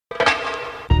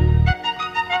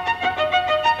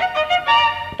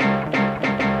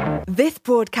This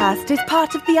broadcast is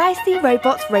part of the IC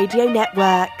Robots Radio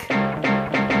Network.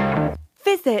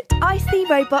 Visit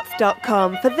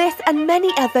icrobots.com for this and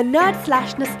many other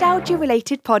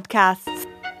nerd/nostalgia-related podcasts.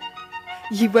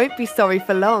 You won't be sorry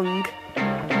for long.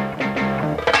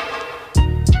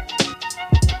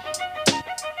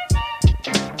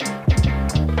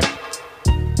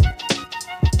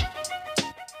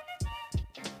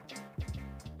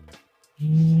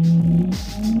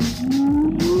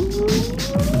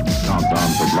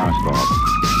 Countdown for blast off.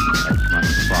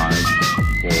 X-5,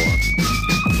 4,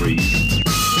 3,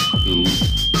 2,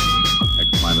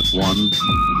 X-1,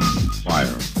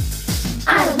 fire.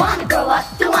 I don't wanna grow up,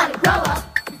 don't wanna grow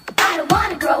up. I don't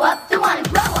wanna grow up, don't wanna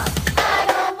grow up. I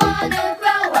don't wanna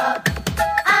grow up.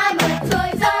 I'm a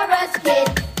Toys R Us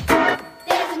kid.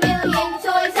 There's a million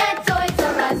toys at Toys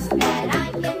R Us that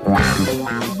I can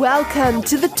buy. Welcome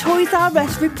to the Toys R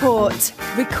Us Report,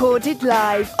 recorded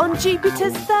live on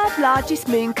Jupiter's third largest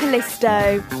moon,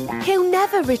 Callisto. He'll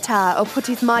never retire or put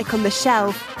his mic on the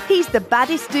shelf. He's the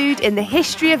baddest dude in the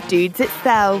history of dudes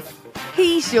itself.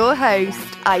 He's your host,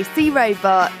 Icy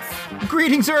Robots.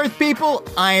 Greetings, Earth people!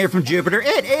 I am from Jupiter.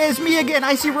 It is me again,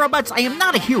 Icy Robots. I am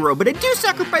not a hero, but I do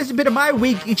sacrifice a bit of my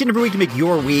week each and every week to make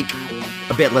your week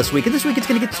a bit less weak. And this week it's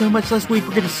going to get so much less weak.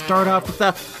 We're going to start off with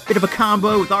a bit of a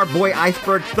combo with our boy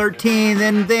Iceberg 13,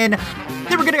 and then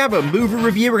we're going to have a movie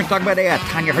review. We're going to talk about a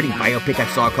Tanya Harding biopic I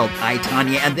saw called I,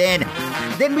 Tanya, and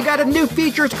then we got a new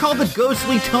feature. It's called The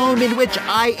Ghostly Tome, in which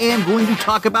I am going to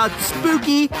talk about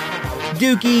spooky,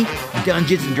 dooky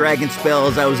Dungeons and Dragons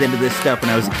spells. I was into this stuff when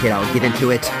I was a kid. I'll get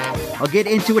into it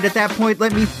at that point.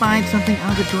 Let me find something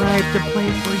on the drive to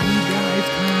play for you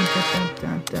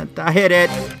guys. Hit it.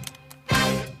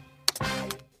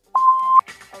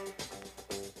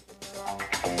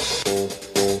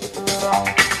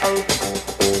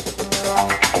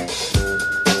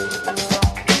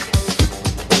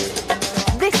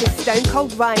 This is Stone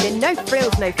Cold Rhyming, no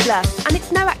frills, no fluff, and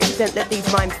it's no accident that these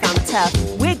rhymes sound tough.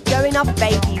 We're going off,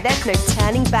 baby, there's no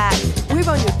turning back. We're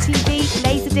on your TV,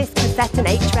 Laserdisc, cassette and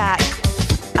 8-track.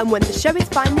 And when the show is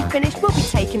finally finished, we'll be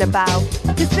taking a bow.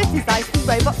 Cause this is IC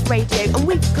Robots Radio and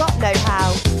we've got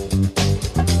know-how.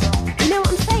 You know what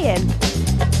I'm saying?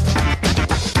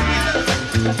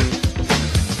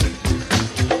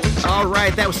 All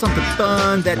right, that was something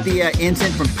fun that the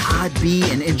ensign from Pod B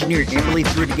and engineer Emily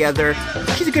threw together.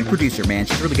 She's a good producer, man.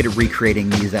 She's really good at recreating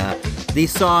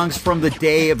these songs from the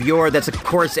day of yore. That's, of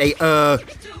course, a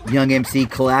Young MC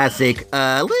classic.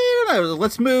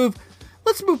 Let's move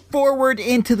forward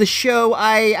into the show.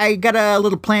 I got a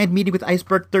little planned meeting with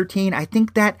Iceberg 13. I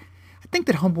think that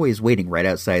homeboy is waiting right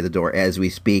outside the door as we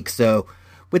speak. So,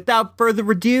 without further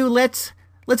ado, let's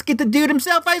get the dude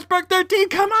himself, Iceberg 13.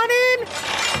 Come on in.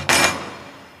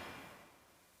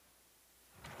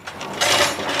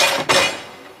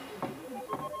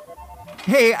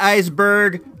 Hey,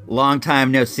 Iceberg. Long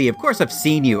time no see. Of course, I've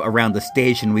seen you around the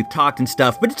station. We've talked and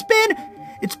stuff, but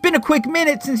it's been a quick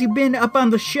minute since you've been up on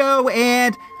the show,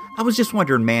 and I was just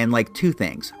wondering, man, like two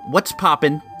things. What's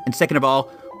poppin'? And second of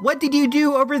all, what did you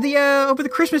do over the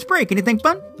Christmas break? Anything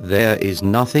fun? There is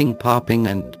nothing popping,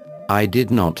 and I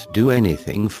did not do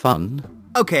anything fun.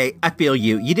 Okay, I feel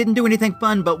you. You didn't do anything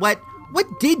fun, but what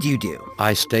did you do?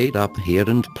 I stayed up here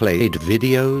and played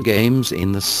video games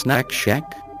in the snack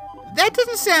shack. That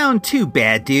doesn't sound too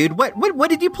bad, dude. What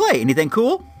did you play? Anything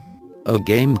cool? A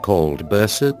game called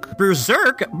Berserk.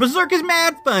 Berserk? Berserk is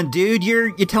mad fun, dude.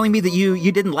 You're telling me that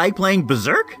you didn't like playing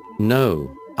Berserk? No,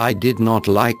 I did not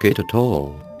like it at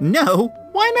all. No?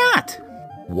 Why not?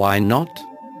 Why not?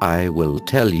 I will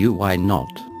tell you why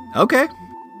not. Okay.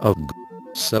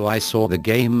 So I saw the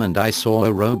game and I saw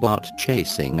a robot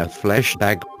chasing a flesh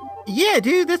bag. Yeah,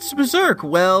 dude, that's Berserk.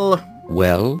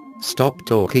 Well, stop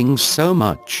talking so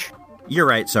much. You're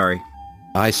right, sorry.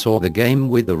 I saw the game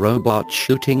with the robot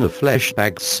shooting a flesh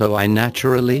bag, so I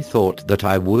naturally thought that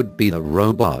I would be the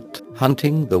robot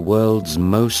hunting the world's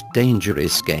most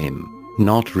dangerous game.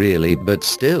 Not really, but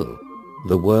still.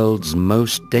 The world's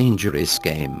most dangerous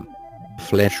game.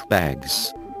 Flesh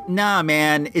bags. Nah,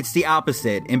 man, it's the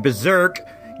opposite. In Berserk,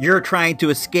 you're trying to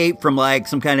escape from, like,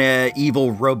 some kind of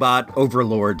evil robot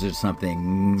overlords or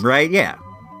something, right? Yeah.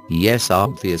 Yes,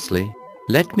 obviously.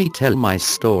 Let me tell my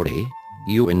story.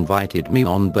 You invited me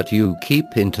on, but you keep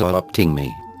interrupting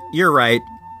me. You're right.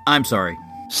 I'm sorry.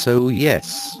 So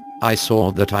yes, I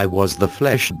saw that I was the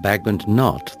flesh bag and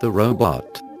not the robot.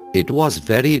 It was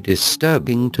very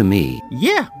disturbing to me.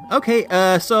 Yeah, okay,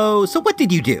 so what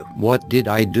did you do? What did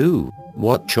I do?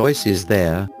 What choice is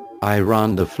there? I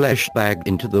ran the flesh bag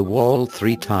into the wall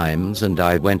 3 times and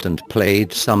I went and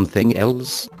played something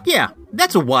else. Yeah,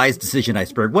 that's a wise decision,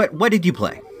 Iceberg. What did you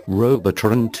play?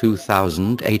 Robotron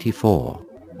 2084.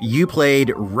 You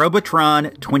played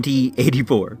Robotron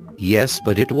 2084. Yes,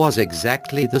 but it was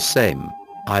exactly the same.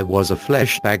 I was a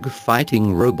fleshbag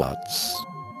fighting robots.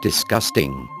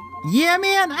 Disgusting. Yeah,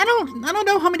 man, I don't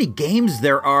know how many games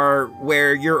there are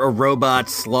where you're a robot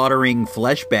slaughtering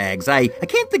flesh bags. I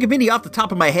can't think of any off the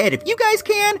top of my head. If you guys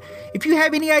can, if you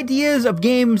have any ideas of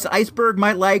games Iceberg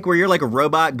might like where you're like a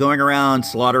robot going around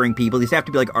slaughtering people, these have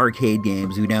to be like arcade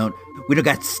games. We don't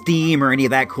got Steam or any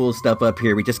of that cool stuff up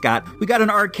here. We got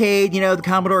an arcade, the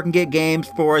Commodore can get games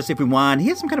for us if we want. He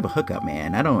has some kind of a hookup,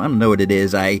 man. I don't know what it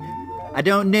is. I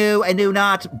knew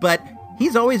not, but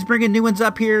he's always bringing new ones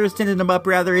up here, sending them up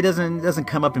rather. He doesn't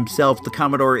come up himself. The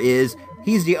Commodore is.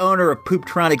 He's the owner of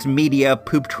Pooptronics Media,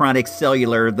 Pooptronics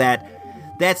Cellular.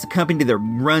 That's the company that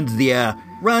runs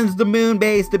the moon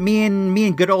base that me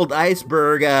and good old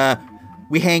Iceberg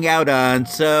we hang out on.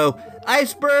 So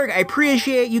Iceberg, I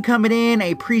appreciate you coming in. I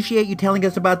appreciate you telling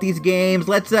us about these games.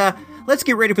 Let's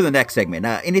get ready for the next segment.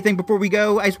 Anything before we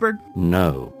go, Iceberg?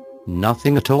 No,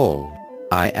 nothing at all.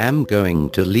 I am going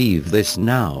to leave this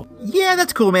now. Yeah,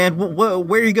 that's cool, man.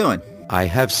 Where are you going? I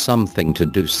have something to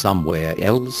do somewhere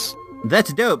else.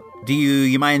 That's dope. Do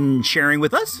you mind sharing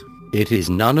with us? It is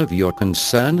none of your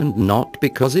concern, and not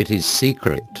because it is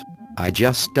secret. I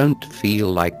just don't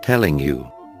feel like telling you.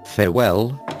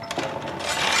 Farewell.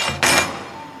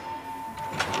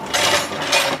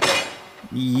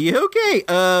 Okay,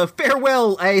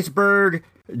 farewell, Iceberg.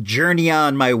 Journey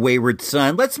on, my wayward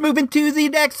son. Let's move into the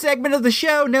next segment of the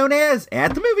show known as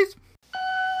At the Movies.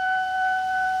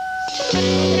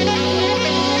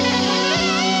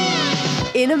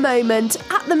 In a moment,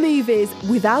 at the movies,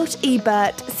 without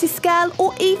Ebert, Siskel,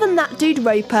 or even that dude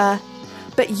Roper.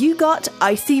 But you got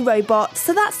Icy Robot,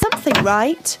 so that's something,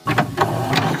 right?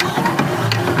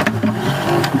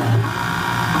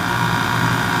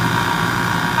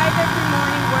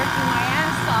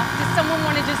 Someone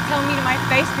want to just tell me to my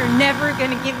face you're never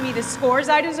going to give me the scores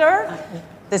I deserve?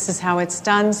 This is how it's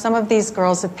done. Some of these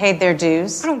girls have paid their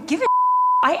dues. I don't give a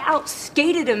I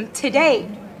outskated them today.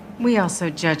 We also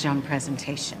judge on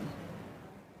presentation.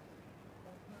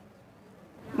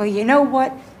 Well, you know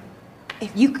what?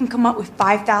 If you can come up with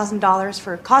 $5,000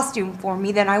 for a costume for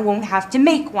me, then I won't have to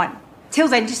make one. Till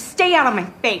then, just stay out of my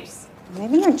face.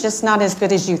 Maybe you're just not as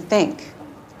good as you think.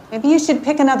 Maybe you should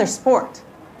pick another sport.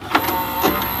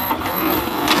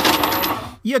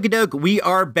 Yogi Doke, we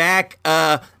are back.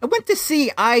 I went to see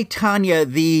I, Tonya,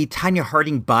 the Tonya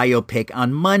Harding biopic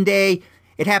on Monday.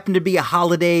 It happened to be a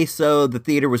holiday, so the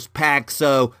theater was packed.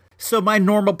 So my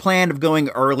normal plan of going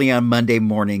early on Monday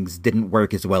mornings didn't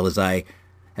work as well as I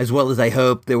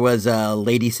hoped. There was a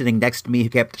lady sitting next to me who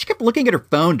kept looking at her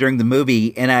phone during the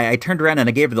movie, and I turned around and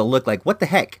I gave her the look like, what the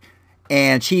heck?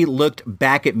 And she looked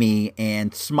back at me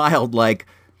and smiled like,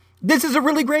 this is a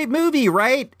really great movie,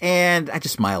 right? And I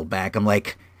just smiled back. I'm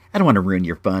like, I don't want to ruin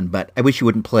your fun, but I wish you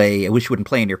wouldn't play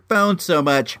on your phone so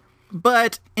much.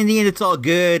 But in the end, it's all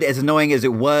good, as annoying as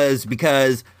it was,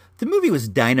 because the movie was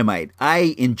dynamite.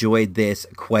 I enjoyed this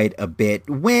quite a bit.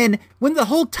 When the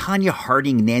whole Tonya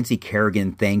Harding, Nancy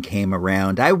Kerrigan thing came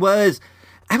around, I was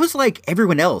like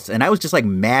everyone else, and I was just like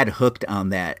mad hooked on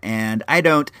that. And I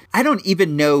don't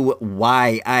even know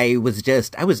why. I was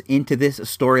into this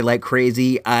story like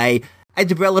crazy. I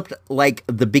developed like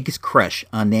the biggest crush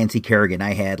on Nancy Kerrigan.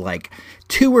 I had like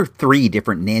 2 or 3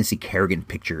 different Nancy Kerrigan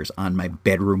pictures on my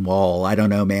bedroom wall. I don't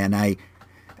know, man. I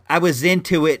was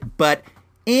into it, but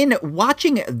in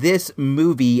watching this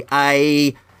movie,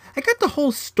 I got the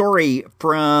whole story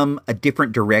from a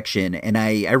different direction, and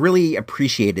I really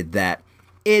appreciated that.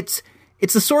 It's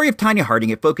the story of Tonya Harding.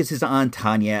 It focuses on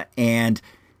Tonya, and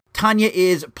Tonya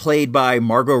is played by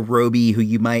Margot Robbie, who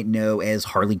you might know as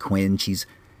Harley Quinn. She's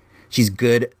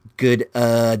good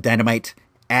dynamite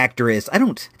actress. I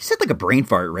just had like a brain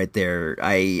fart right there.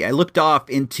 I looked off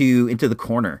into the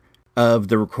corner of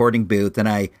the recording booth, and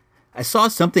I saw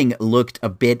something looked a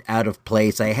bit out of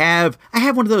place. I have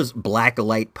one of those black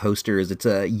light posters. It's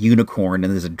a unicorn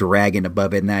and there's a dragon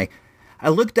above it, and I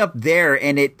looked up there,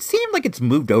 and it seemed like it's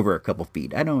moved over a couple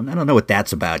feet. I don't know what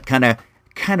that's about. Kind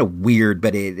of weird,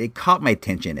 but it caught my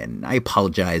attention, and I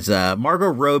apologize. Margot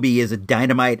Robbie is a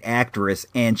dynamite actress,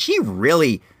 and she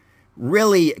really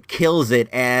kills it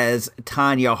as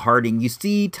Tonya Harding. You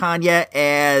see Tonya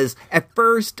as, at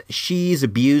first, she's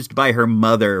abused by her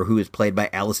mother, who is played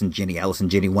by Allison Janney. Allison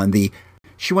Janney won the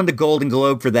Golden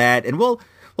Globe for that, and we'll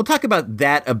talk about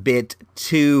that a bit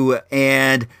too.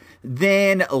 And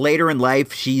then later in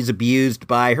life, she's abused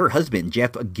by her husband,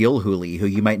 Jeff Gilhooly, who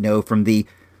you might know from the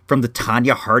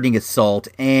Tonya Harding assault.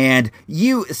 And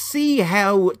you see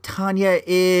how Tonya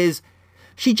is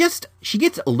she gets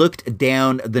looked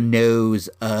down the nose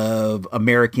of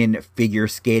American figure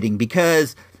skating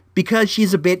because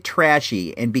she's a bit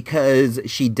trashy and because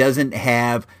she doesn't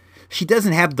have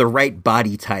the right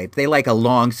body type. They like a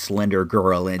long, slender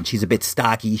girl, and she's a bit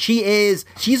stocky. She's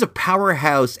a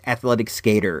powerhouse athletic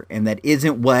skater, and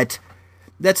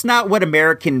that's not what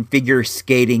American figure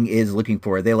skating is looking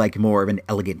for. They like more of an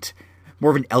elegant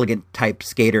type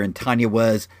skater, and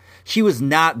she was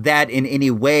not that in any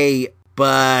way,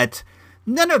 but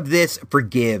none of this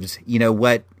forgives,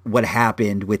 what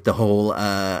happened with the whole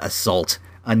assault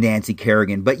on Nancy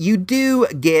Kerrigan. But you do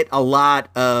get a lot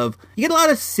of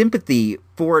sympathy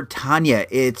for Tanya.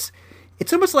 It's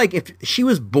almost like if she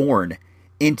was born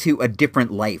into a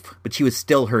different life, but she was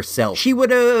still herself. She would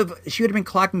have been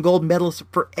clocking gold medals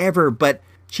forever, but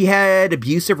she had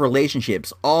abusive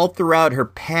relationships all throughout her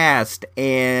past,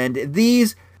 and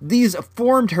these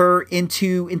formed her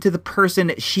into the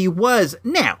person she was.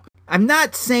 Now, I'm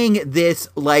not saying this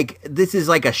is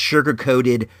like a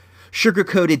sugar-coated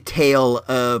tale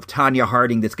of Tanya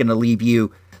Harding that's going to leave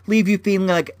you feeling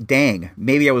like, dang,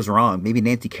 maybe I was wrong. Maybe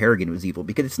Nancy Kerrigan was evil,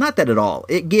 because it's not that at all.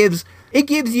 It gives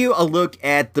you a look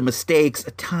at the mistakes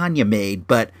Tanya made,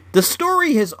 but the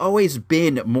story has always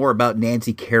been more about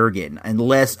Nancy Kerrigan and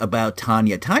less about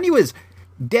Tanya. Tanya was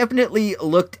definitely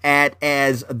looked at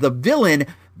as the villain,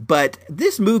 but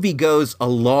this movie goes a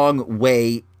long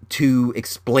way to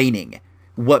explaining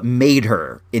what made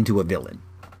her into a villain.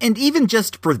 And even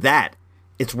just for that,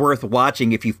 it's worth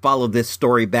watching. If you follow this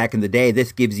story back in the day,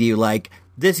 this gives you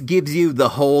the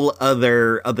whole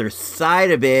other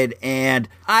side of it. And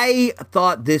I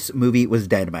thought this movie was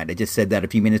dynamite. I just said that a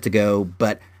few minutes ago,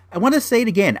 but I want to say it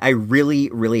again. I really,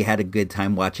 really had a good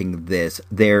time watching this.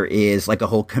 There is like a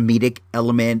whole comedic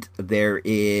element.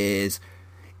 It's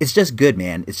just good,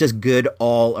 man. It's just good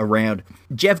all around.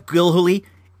 Jeff Gilhooly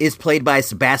is played by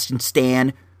Sebastian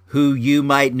Stan, who you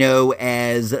might know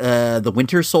as the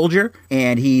Winter Soldier,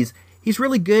 and he's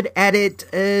really good at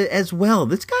it as well.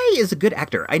 This guy is a good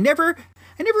actor. I never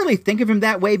really think of him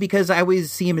that way because I always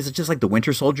see him as just like the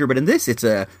Winter Soldier, but in this, it's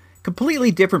a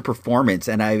completely different performance,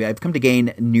 and I've come to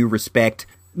gain new respect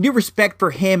for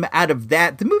him out of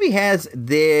that. The movie has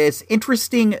this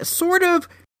interesting sort of,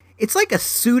 it's like a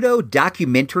pseudo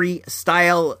documentary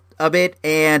style of it,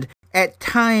 and at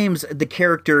times, the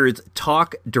characters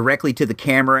talk directly to the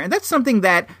camera, and that's something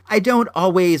that I don't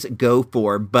always go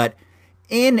for, but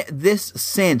in this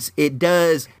sense,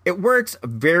 it works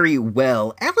very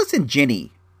well. Allison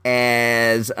Janney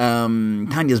as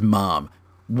Tanya's mom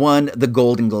won the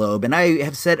Golden Globe, and I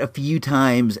have said a few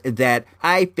times that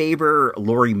I favor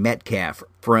Laurie Metcalf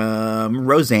from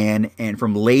Roseanne and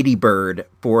from Lady Bird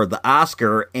for the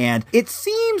Oscar, and it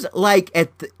seems like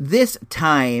at this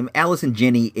time, Allison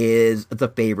Janney is the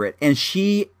favorite, and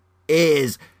she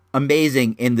is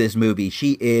amazing in this movie.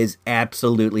 She is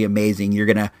absolutely amazing. You're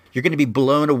gonna be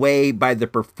blown away by the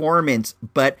performance.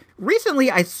 But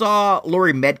recently I saw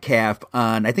Laurie Metcalf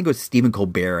on, I think it was Stephen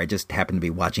Colbert. I just happened to be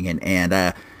watching it,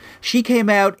 and she came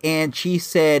out and she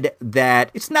said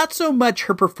that it's not so much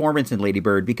her performance in Lady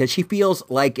Bird, because she feels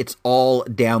like it's all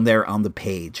down there on the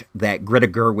page, that Greta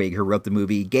Gerwig, who wrote the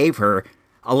movie, gave her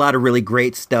a lot of really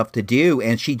great stuff to do,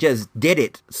 and she just did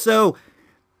it. So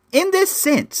in this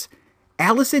sense,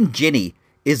 Allison Janney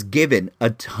is given a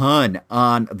ton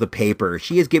on the paper.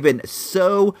 She is given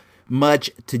so much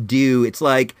to do. It's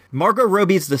like Margot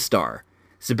Robbie's the star.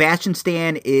 Sebastian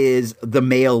Stan is the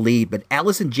male lead, but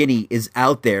Allison Janney is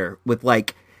out there with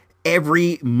like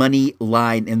every money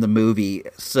line in the movie.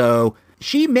 So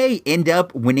she may end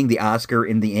up winning the Oscar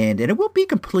in the end, and it won't be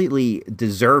completely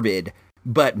deserved.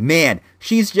 But man,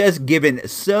 she's just given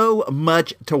so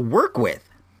much to work with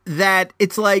that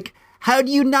it's like, how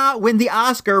do you not win the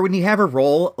Oscar when you have a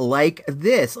role like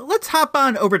this? Let's hop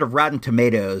on over to Rotten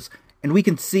Tomatoes, and we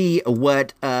can see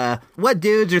what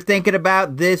dudes are thinking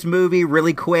about this movie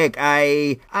really quick.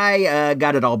 I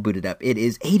got it all booted up. It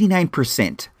is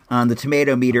 89% on the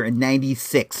tomato meter and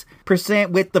 96%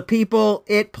 with the people.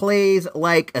 It plays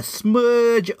like a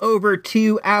smudge over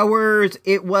 2 hours.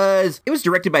 It was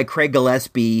directed by Craig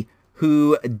Gillespie,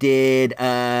 who did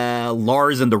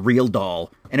Lars and the Real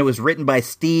Doll. And it was written by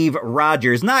Steve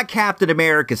Rogers, not Captain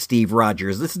America Steve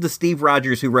Rogers. This is the Steve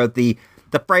Rogers who wrote the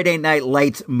Friday Night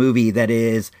Lights movie that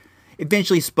is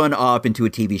eventually spun off into a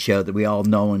TV show that we all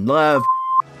know and love.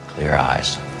 Clear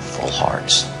eyes, full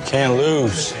hearts. Can't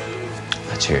lose.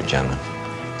 Let's hear it, gentlemen.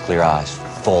 Clear eyes,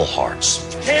 full hearts.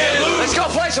 Can't lose. Let's go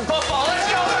play some football.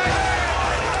 Let's go.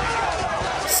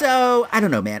 So, I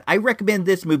don't know, man. I recommend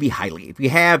this movie highly. If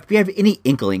you have any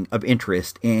inkling of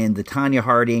interest in the Tonya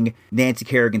Harding, Nancy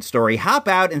Kerrigan story, hop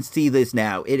out and see this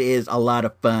now. It is a lot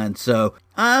of fun. So,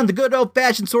 on the good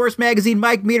old-fashioned Source Magazine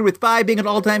Mike meter, with 5 being an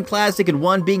all-time classic and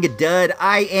 1 being a dud,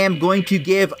 I am going to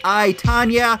give I,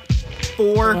 Tonya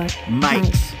 4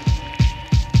 mics.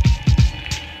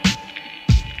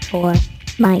 4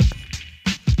 mics.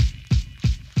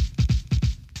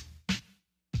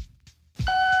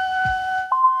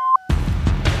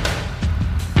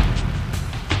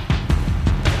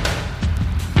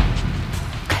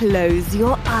 Close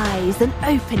your eyes and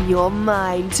open your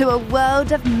mind to a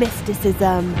world of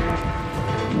mysticism.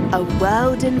 A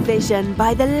world envisioned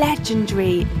by the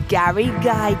legendary Gary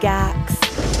Gygax.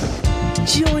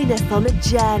 Join us on a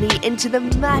journey into the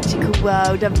magical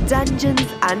world of Dungeons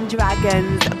and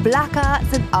Dragons, black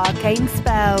arts and arcane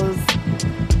spells.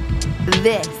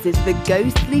 This is the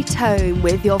Ghostly Tome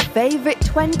with your favorite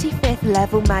 25th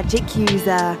level magic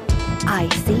user,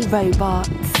 Icy Robots.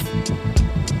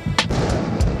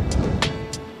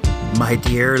 My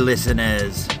dear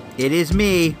listeners, it is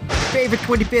me, favorite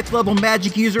 25th level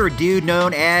magic user, a dude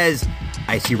known as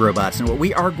Icy Robots. And what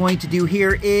we are going to do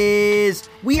here is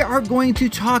we are going to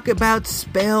talk about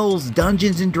spells,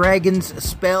 Dungeons and Dragons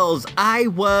spells. I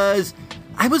was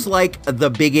like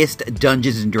the biggest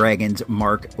Dungeons and Dragons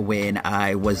mark when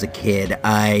I was a kid.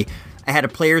 I had a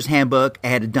player's handbook, I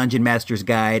had a dungeon master's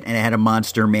guide, and I had a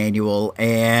monster manual,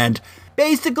 and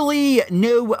basically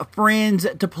no friends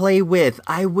to play with.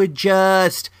 I would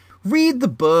just read the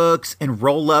books and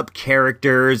roll up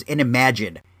characters and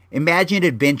imagine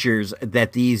adventures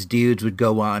that these dudes would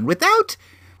go on without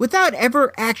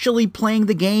ever actually playing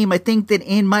the game. I think that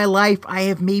in my life, I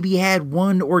have maybe had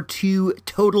 1 or 2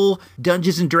 total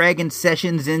Dungeons and Dragons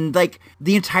sessions in like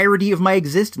the entirety of my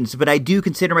existence, but I do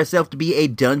consider myself to be a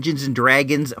Dungeons and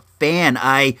Dragons fan.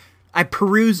 I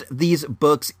peruse these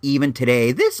books even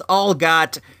today. This all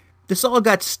got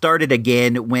started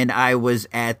again when I was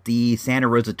at the Santa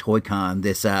Rosa Toy Con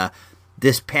this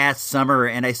past summer,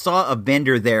 and I saw a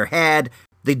vendor there had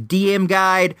the DM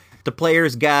guide, the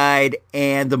player's guide,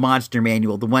 and the monster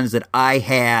manual, the ones that I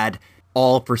had,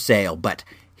 all for sale. But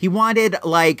he wanted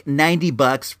like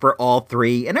 $90 for all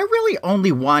 3, and I really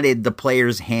only wanted the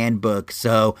player's handbook,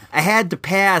 so I had to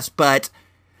pass. But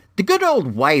the good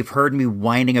old wife heard me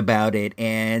whining about it,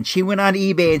 and she went on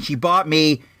eBay and she bought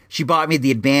me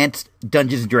the Advanced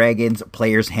Dungeons & Dragons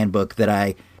Player's Handbook that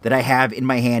I have in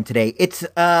my hand today. It's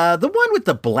the one with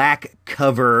the black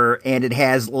cover, and it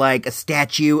has like a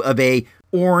statue of a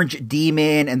orange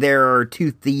demon, and there are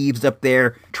 2 thieves up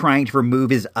there trying to remove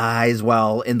his eyes,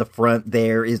 while in the front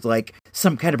there is like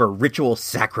some kind of a ritual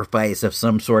sacrifice of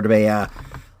some sort of a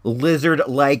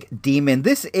lizard-like demon.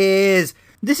 This is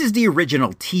the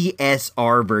original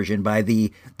TSR version by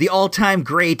the all-time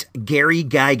great Gary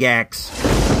Gygax.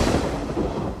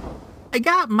 I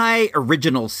got my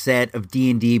original set of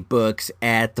D&D books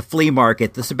at the flea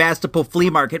market, the Sebastopol flea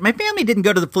market. My family didn't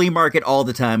go to the flea market all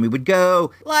the time. We would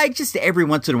go, like, just every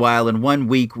once in a while, and one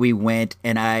week we went,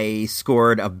 and I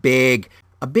scored a big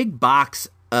box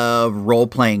of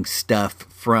role-playing stuff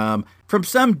from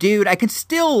some dude. I can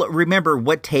still remember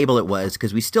what table it was,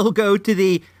 because we still go to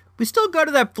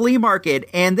that flea market,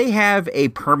 and they have a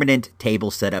permanent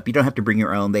table set up. You don't have to bring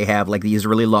your own. They have, like, these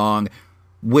really long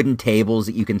wooden tables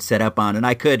that you can set up on, and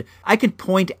I could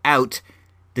point out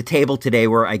the table today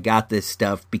where I got this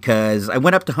stuff, because I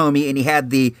went up to homie and he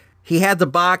had the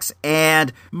box,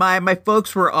 and my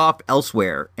folks were off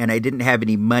elsewhere and I didn't have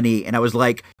any money, and I was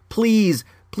like, please,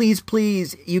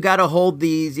 you gotta hold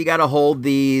these,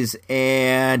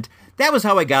 and that was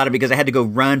how I got it, because I had to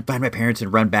go find my parents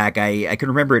and run back. I can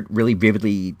remember it really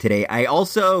vividly today. I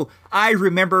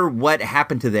remember what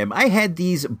happened to them. I had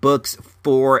these books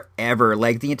forever,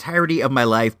 like the entirety of my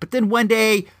life. But then one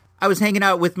day I was hanging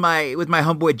out with my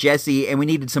homeboy Jesse, and we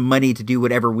needed some money to do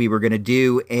whatever we were going to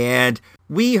do. And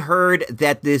we heard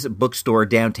that this bookstore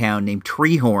downtown named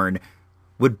Treehorn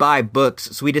would buy books.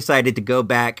 So we decided to go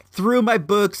back through my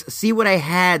books, see what I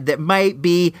had that might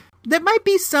be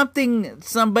something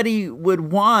somebody would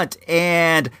want.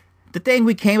 And the thing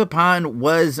we came upon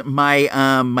was my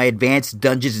Advanced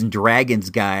Dungeons and Dragons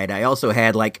guide. I also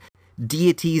had like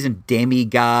deities and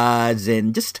demigods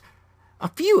and just a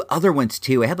few other ones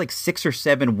too. I had like 6 or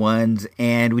 7 ones,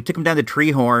 and we took them down to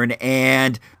Treehorn,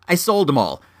 and I sold them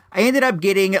all. I ended up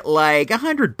getting like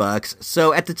 $100.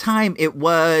 So at the time it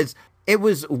was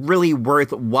really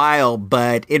worthwhile,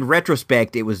 but in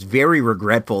retrospect it was very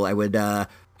regretful. I would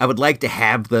like to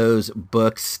have those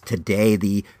books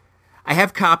today. I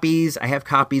have copies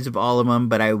of all of them,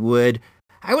 but I would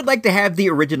I would like to have the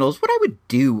originals. What I would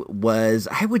do was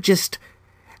I would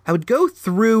go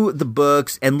through the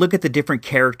books and look at the different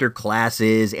character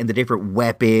classes and the different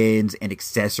weapons and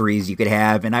accessories you could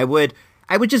have, and I would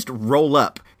just roll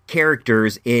up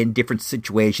characters in different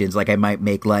situations. Like I might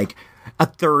make like a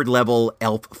 3rd level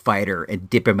elf fighter and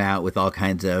dip him out with all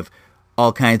kinds of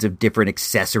different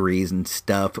accessories and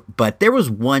stuff. But there was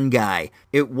one guy.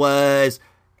 It was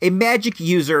a magic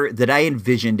user that I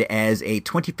envisioned as a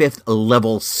 25th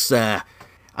level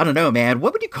I don't know, man.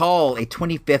 What would you call a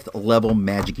 25th level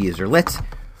magic user? We're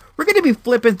going to be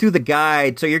flipping through the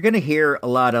guide, so you're going to hear a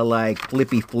lot of like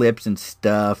flippy flips and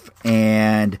stuff,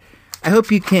 and I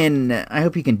hope you can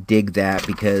dig that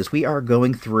because we're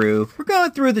going through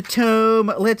the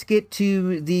tome. Let's get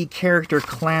to the character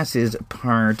classes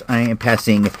part. I am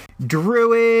passing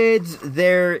druids.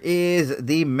 There is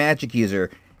the magic user.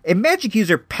 A magic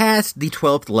user past the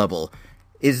 12th level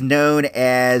is known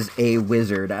as a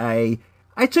wizard. I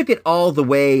took it all the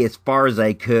way as far as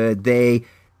I could. They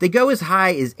go as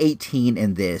high as 18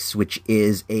 in this, which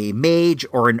is a mage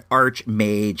or an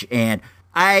archmage, and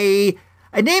I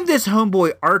named this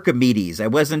homeboy Archimedes. I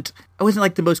wasn't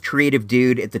like the most creative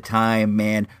dude at the time,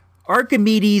 man.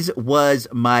 Archimedes was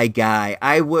my guy.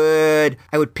 I would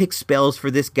pick spells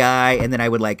for this guy, and then I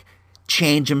would like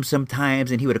change him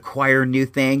sometimes, and he would acquire new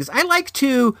things. I like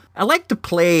to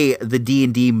play the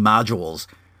D&D modules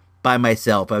by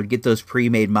myself. I would get those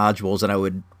pre-made modules and I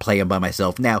would play them by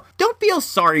myself. Now, don't feel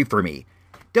sorry for me.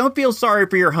 Don't feel sorry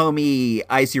for your homie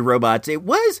Icy Robots. It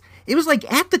was like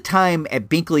at the time at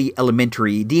Binkley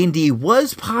Elementary, D&D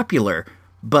was popular,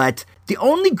 but the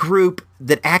only group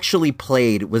that actually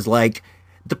played was like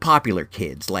the popular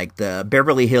kids, like the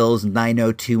Beverly Hills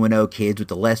 90210 kids with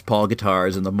the Les Paul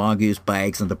guitars and the Mongoose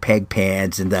bikes and the peg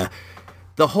pants and the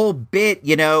whole bit,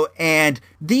 you know, and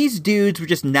these dudes were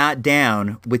just not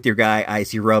down with your guy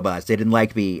Icy Robots. They didn't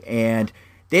like me, and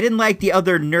they didn't like the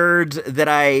other nerds that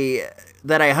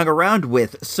I hung around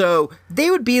with. So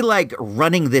they would be like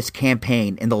running this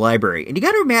campaign in the library, and you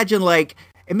got to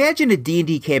imagine a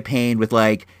D&D campaign with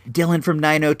like Dylan from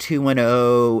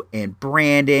 90210 and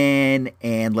Brandon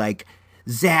and like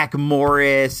Zach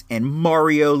Morris and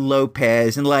Mario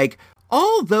Lopez and like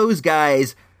all those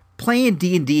guys playing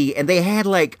D&D, and they had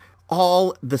like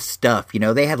all the stuff, you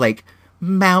know, they had like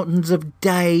mountains of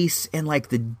dice and like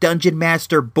the Dungeon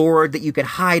Master board that you could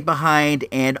hide behind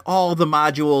and all the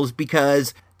modules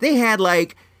because they had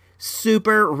like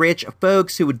super rich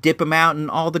folks who would dip them out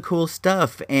and all the cool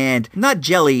stuff. And I'm not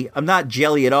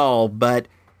jelly at all, but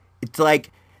it's like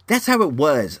that's how it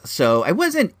was. So I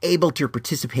wasn't able to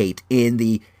participate in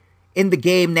the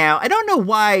game. Now, I don't know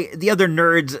why the other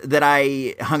nerds that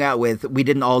I hung out with, we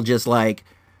didn't all just like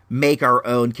make our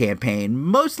own campaign.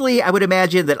 Mostly, I would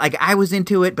imagine that like I was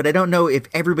into it, but I don't know if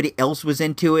everybody else was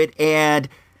into it. And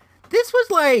this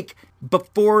was like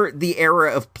before the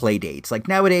era of playdates. Like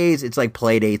nowadays, it's like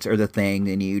playdates are the thing,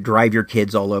 and you drive your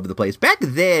kids all over the place. Back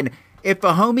then, if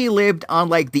a homie lived on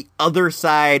like the other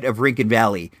side of Rincon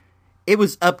Valley, it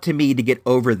was up to me to get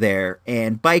over there,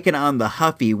 and biking on the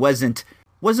Huffy wasn't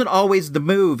always the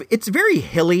move. It's very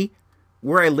hilly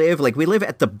where I live. Like, we live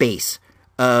at the base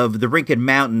of the Rincon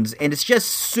Mountains, and it's just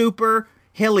super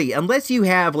hilly. Unless you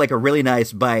have, like, a really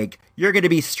nice bike, you're going to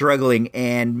be struggling,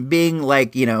 and being,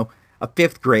 like, you know, a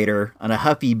 5th grader on a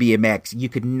Huffy BMX, you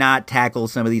could not tackle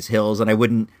some of these hills, and I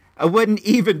wouldn't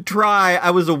even try.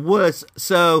 I was a wuss.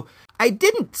 So I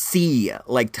didn't see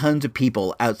like tons of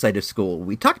people outside of school.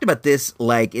 We talked about this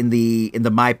like in the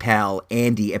My Pal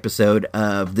Andy episode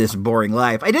of This Boring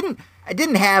Life. I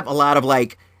didn't have a lot of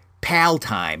like pal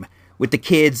time with the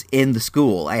kids in the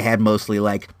school. I had mostly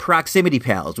like proximity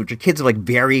pals, which are kids of like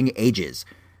varying ages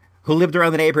who lived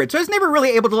around the neighborhood. So I was never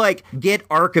really able to like get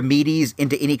Archimedes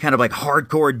into any kind of like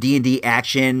hardcore D&D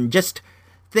action, just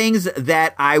things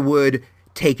that I would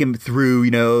take him through,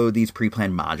 you know, these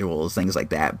pre-planned modules, things like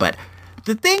that. But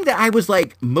the thing that I was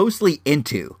like mostly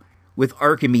into with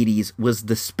Archimedes was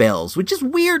the spells, which is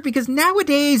weird because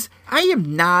nowadays I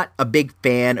am not a big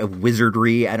fan of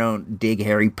wizardry. I don't dig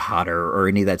Harry Potter or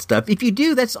any of that stuff. If you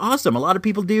do, that's awesome. A lot of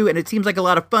people do, and it seems like a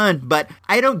lot of fun, but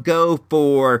I don't go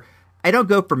for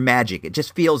magic. It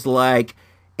just feels like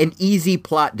an easy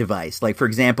plot device. Like, for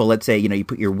example, let's say, you know, you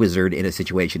put your wizard in a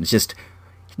situation. It's just,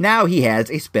 now he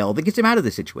has a spell that gets him out of the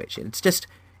situation. It's just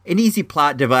an easy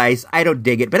plot device. I don't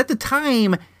dig it. But at the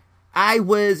time, I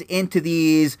was into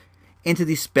these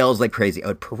spells like crazy. I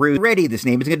would peruse. Ready, this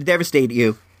name is going to devastate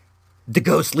you. The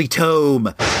Ghostly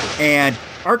Tome. And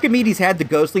Archimedes had the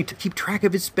Ghostly to keep track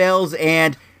of his spells,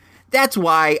 and that's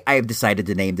why I have decided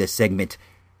to name this segment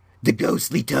The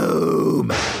Ghostly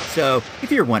Tome. So,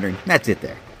 if you're wondering, that's it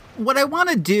there. what I want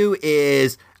to do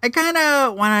is I kind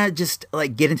of want to just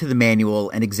like get into the manual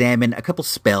and examine a couple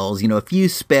spells, a few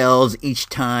spells each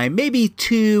time, maybe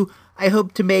 2. I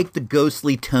hope to make the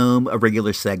Ghostly Tome a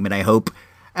regular segment. I hope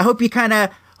you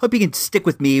can stick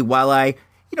with me while I,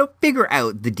 figure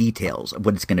out the details of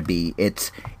what it's going to be.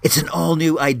 It's an all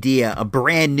new idea, a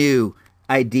brand new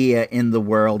idea in the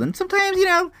world. And sometimes,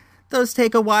 those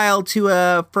take a while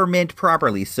to ferment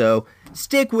properly. So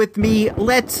stick with me.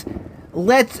 Let's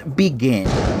begin.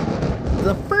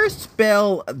 The first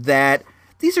spell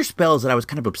these are spells that I was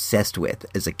kind of obsessed with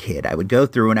as a kid. I would go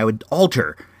through and I would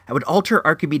alter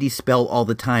Archimedes' spell all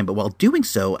the time. But while doing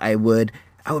so, I would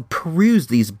peruse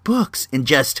these books and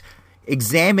just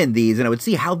examine these, and I would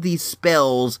see how these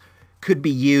spells could be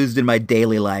used in my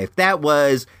daily life. That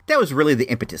was really the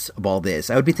impetus of all this.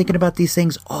 I would be thinking about these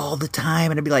things all the time,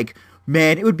 and I'd be like,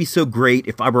 man, it would be so great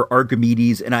if I were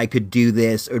Archimedes and I could do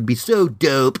this. It would be so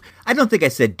dope. I don't think I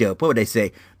said dope. What would I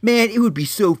say? Man, it would be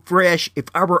so fresh if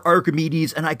I were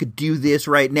Archimedes and I could do this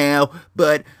right now,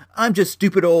 but I'm just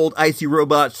stupid old Icy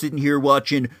Robot sitting here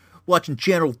watching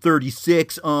Channel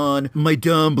 36 on my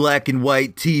dumb black and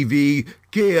white TV,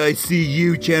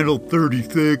 KICU Channel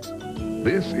 36.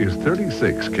 This is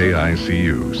 36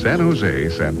 KICU, San Jose,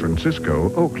 San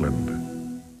Francisco, Oakland.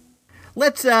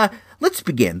 Let's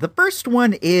begin. The first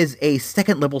one is a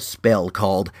second level spell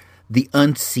called the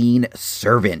Unseen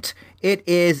Servant. It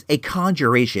is a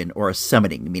conjuration or a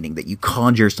summoning, meaning that you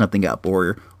conjure something up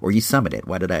or you summon it.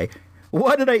 Why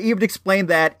did I even explain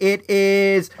that? It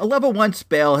is a level 1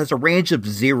 spell, has a range of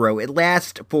 0. It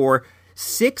lasts for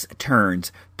 6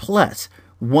 turns plus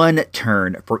 1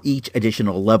 turn for each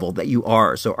additional level that you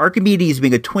are. So Archimedes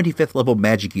being a 25th level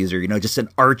magic user, just an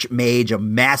archmage, a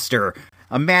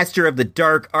master of the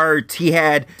dark arts. He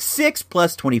had 6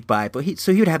 plus 25,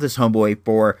 so he would have this homeboy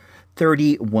for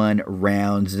 31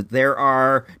 rounds. There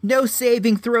are no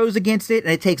saving throws against it,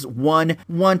 and it takes one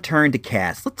turn to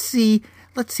cast. Let's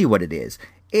see what it is.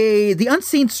 The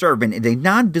Unseen Servant is a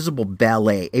non-visible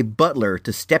valet, a butler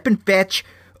to step and fetch,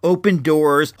 open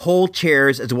doors, hold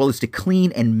chairs, as well as to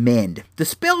clean and mend. The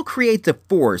spell creates a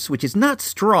force which is not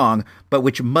strong, but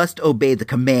which must obey the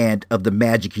command of the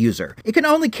magic user. It can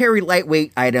only carry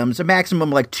lightweight items, a maximum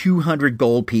like 200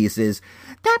 gold pieces.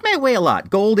 That might weigh a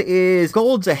lot.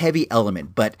 Gold's a heavy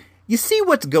element, but you see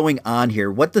what's going on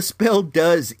here. What the spell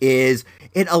does is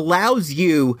it allows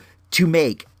you to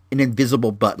make an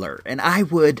invisible butler. And I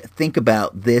would think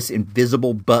about this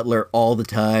invisible butler all the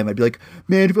time. I'd be like,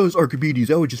 man, if I was Archimedes,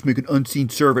 I would just make an unseen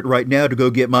servant right now to go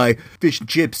get my fish and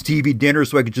chips TV dinner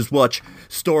so I could just watch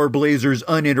Star Blazers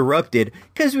uninterrupted,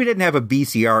 because we didn't have a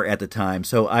VCR at the time.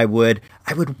 So I would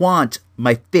want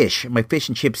my fish and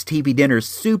chips TV dinner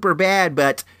super bad,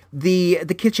 but the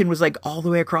kitchen was like all the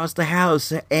way across the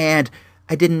house, and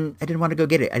I didn't want to go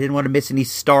get it. I didn't want to miss any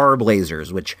Star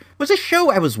Blazers, which was a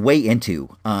show I was way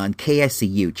into on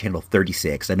KICU Channel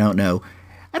 36. I don't know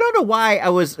why I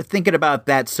was thinking about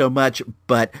that so much,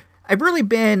 but I've really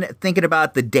been thinking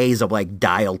about the days of like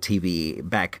dial TV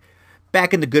back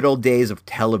in the good old days of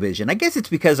television. I guess it's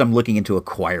because I'm looking into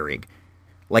acquiring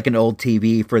like an old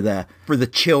TV for the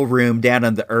chill room down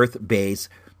on the Earth base,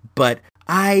 but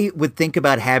I would think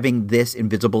about having this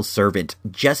invisible servant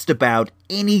just about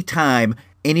any time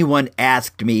anyone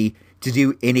asked me to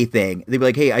do anything. They'd be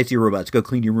like, hey, Icy Robots, go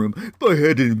clean your room. If I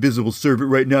had an invisible servant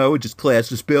right now, I would just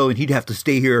cast a spell and he'd have to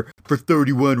stay here for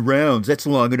 31 rounds. That's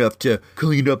long enough to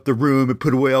clean up the room and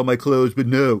put away all my clothes, but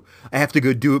no, I have to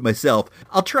go do it myself.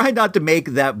 I'll try not to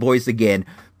make that voice again.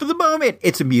 For the moment,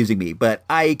 it's amusing me, but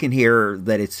I can hear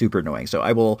that it's super annoying, so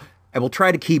I will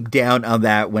try to keep down on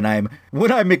that when I'm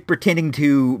pretending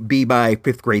to be my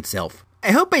 5th grade self. I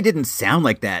hope I didn't sound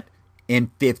like that in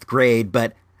 5th grade,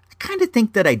 but I kind of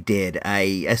think that I did.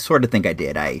 I sort of think I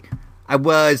did. I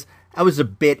was a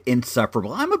bit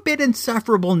insufferable. I'm a bit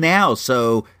insufferable now,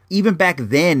 so even back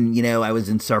then, I was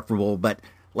insufferable, but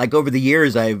like over the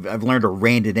years, I've learned to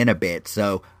rein it in a bit,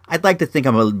 so I'd like to think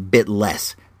I'm a bit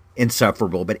less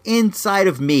insufferable, but inside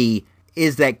of me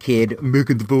is that kid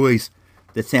making the voice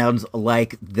that sounds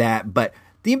like that. But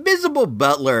the Invisible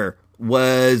Butler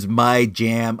was my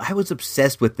jam. I was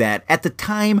obsessed with that. At the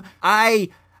time, I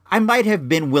might have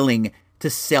been willing to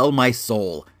sell my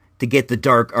soul to get the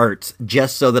dark arts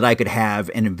just so that I could have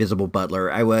an invisible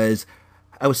butler. I was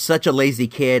such a lazy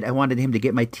kid. I wanted him to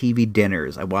get my TV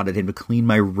dinners. I wanted him to clean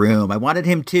my room. I wanted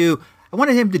him to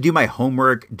do my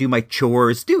homework, do my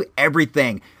chores, do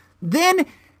everything. Then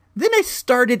I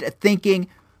started thinking,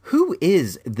 who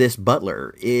is this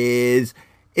butler? Is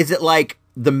it like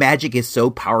the magic is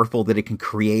so powerful that it can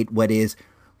create what is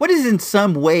what is in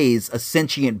some ways a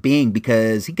sentient being,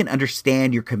 because he can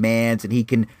understand your commands and he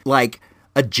can, like,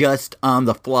 adjust on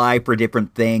the fly for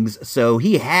different things. So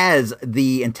he has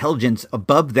the intelligence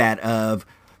above that of,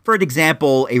 for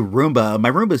example, a Roomba. My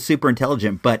Roomba is super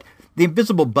intelligent, but the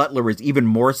Invisible Butler is even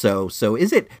more so. So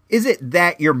is it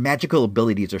that your magical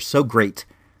abilities are so great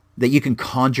that you can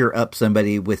conjure up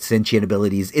somebody with sentient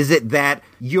abilities? Is it that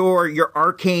your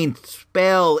arcane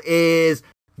spell is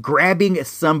grabbing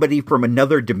somebody from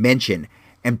another dimension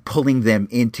and pulling them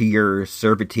into your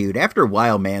servitude? After a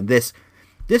while, man, this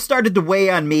started to weigh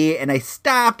on me, and I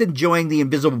stopped enjoying the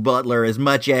Invisible Butler as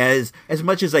much as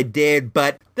I did.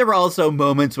 But there were also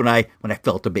moments when I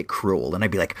felt a bit cruel, and I'd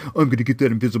be like, I'm going to get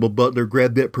that Invisible Butler,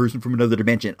 grab that person from another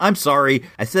dimension. I'm sorry,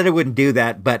 I said I wouldn't do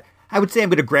that, but I would say I'm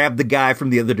going to grab the guy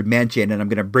from the other dimension, and I'm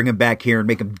going to bring him back here and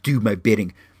make him do my bidding.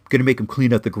 I'm going to make him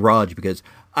clean out the garage because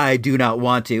I do not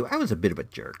want to. I was a bit of a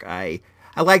jerk. I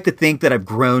like to think that I've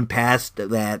grown past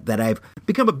that I've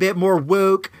become a bit more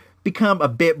woke, become a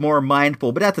bit more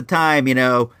mindful, but at the time,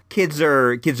 kids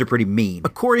are pretty mean.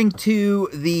 According to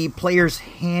the player's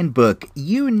handbook,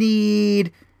 you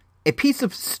need a piece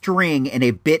of string and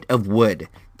a bit of wood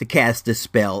to cast a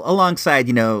spell, alongside,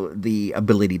 the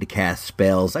ability to cast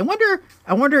spells. I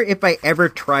wonder if I ever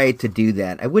tried to do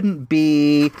that. I wouldn't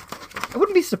be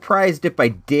surprised if I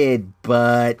did,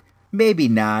 but maybe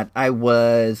not. I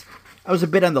was a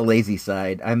bit on the lazy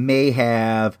side. I may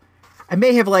have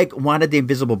like wanted the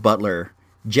Invisible Butler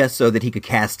just so that he could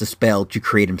cast a spell to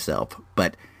create himself,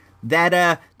 but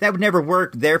that would never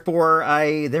work. Therefore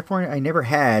I never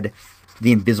had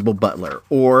the Invisible Butler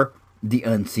or the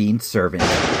Unseen Servant.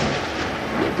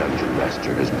 Your dungeon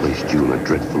master has placed you in a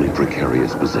dreadfully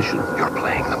precarious position. You're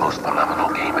playing the most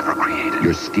phenomenal game ever created.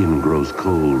 Your skin grows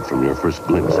cold from your first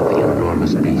glimpse of the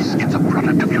enormous beast. It's a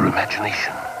product of your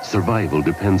imagination. Survival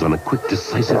depends on a quick,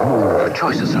 decisive move. Your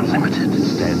choices are limited.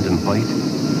 Stand and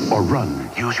fight, or run.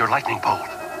 Use your lightning bolt.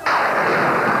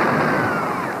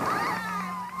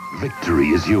 Victory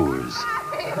is yours.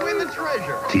 Win the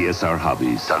treasure. TSR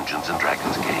Hobbies, Dungeons &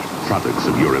 Dragons game. Products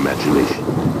of your imagination.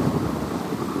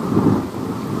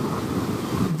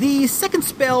 The second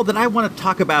spell that I want to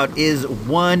talk about is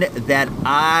one that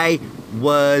I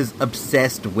was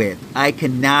obsessed with. I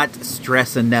cannot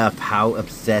stress enough how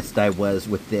obsessed I was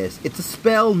with this. It's a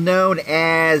spell known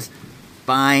as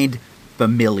Find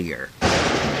Familiar.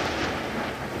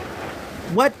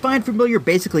 What Find Familiar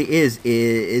basically is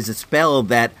a spell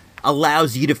that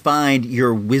allows you to find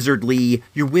your wizardly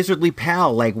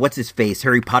pal, like what's his face?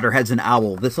 Harry Potter has an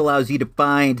owl. This allows you to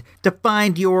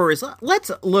find yours. Let's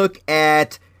look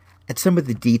at some of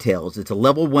the details. It's a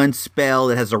level 1 spell.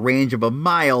 It has a range of a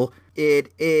mile.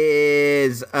 It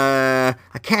is a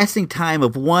casting time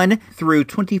of 1 through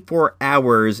 24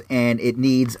 hours, and it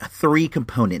needs 3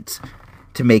 components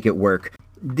to make it work.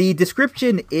 The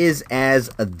description is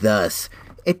as thus.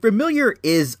 A familiar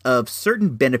is of certain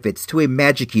benefits to a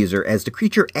magic user as the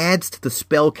creature adds to the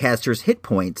spellcaster's hit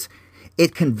points.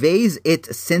 It conveys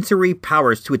its sensory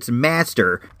powers to its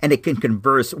master, and it can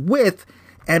converse with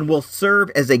and will serve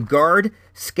as a guard,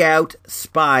 scout,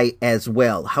 spy as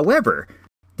well. However,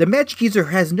 the magic user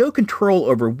has no control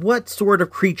over what sort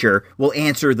of creature will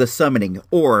answer the summoning,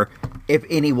 or if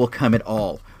any will come at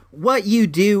all. What you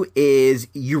do is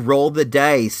you roll the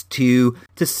dice to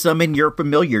summon your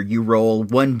familiar. You roll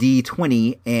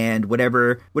 1d20, and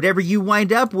whatever you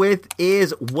wind up with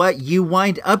is what you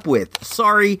wind up with.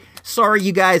 Sorry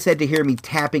you guys had to hear me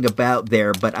tapping about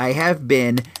there, but I have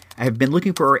been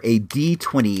looking for a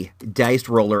d20 dice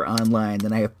roller online,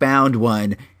 and I have found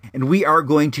one, and we are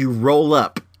going to roll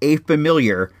up a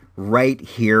familiar right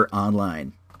here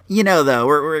online. Though,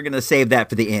 we're going to save that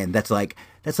for the end. That's like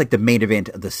the main event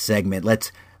of the segment.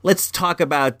 Let's talk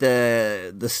about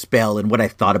the spell and what I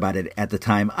thought about it at the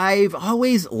time. I've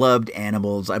always loved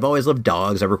animals. I've always loved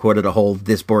dogs. I recorded a whole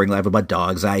This Boring Life about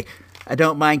dogs. I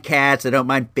don't mind cats. I don't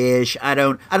mind fish. I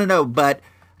don't know, but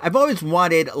I've always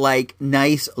wanted, like,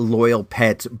 nice, loyal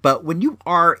pets. But when you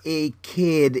are a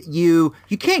kid, you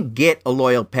can't get a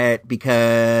loyal pet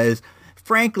because,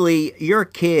 frankly, you're a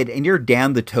kid and you're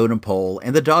down the totem pole,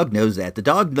 and the dog knows that. The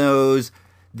dog knows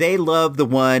they love the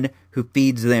one who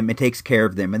feeds them and takes care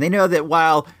of them. And they know that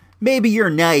while maybe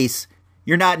you're nice,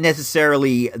 you're not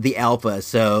necessarily the alpha,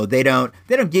 so they don't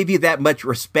give you that much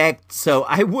respect. So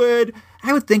I would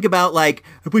think about, like,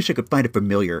 I wish I could find a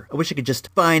familiar. I wish I could just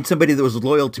find somebody that was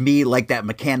loyal to me, like that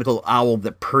mechanical owl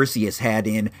that Perseus had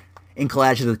in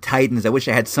Clash of the Titans. I wish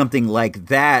I had something like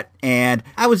that, and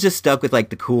I was just stuck with, like,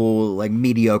 the cool, like,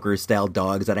 mediocre style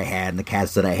dogs that I had and the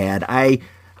cats that I had.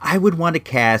 I would want to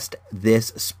cast this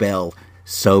spell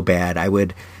so bad. I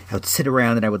would I would sit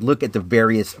around and I would look at the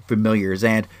various familiars,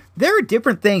 and there are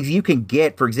different things you can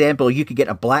get. For example, you could get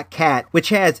a black cat, which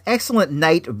has excellent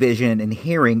night vision and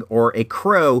hearing, or a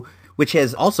crow, which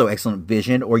has also excellent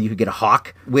vision, or you could get a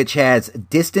hawk, which has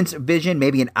distance vision,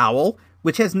 maybe an owl,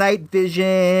 which has night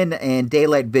vision and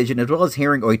daylight vision, as well as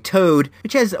hearing, or a toad,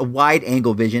 which has a wide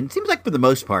angle vision. It seems like for the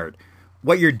most part,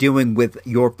 what you're doing with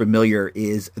your familiar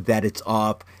is that it's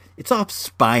off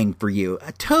spying for you.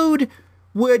 A toad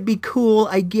would be cool,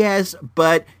 I guess,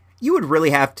 but you would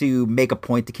really have to make a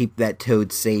point to keep that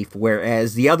toad safe,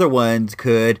 whereas the other ones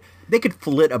could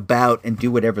flit about and do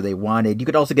whatever they wanted. You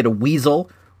could also get a weasel,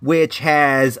 which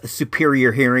has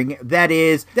superior hearing.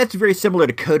 That's very similar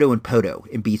to Kodo and Podo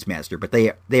in Beastmaster, but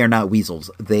they are not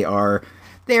weasels. They are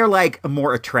like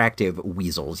more attractive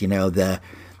weasels, you know, the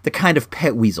kind of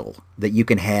pet weasel that you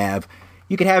can have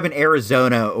in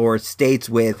Arizona or states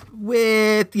with,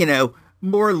 you know,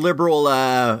 more liberal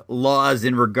laws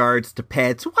in regards to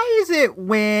pets. Why is it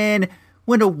when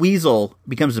a weasel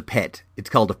becomes a pet, it's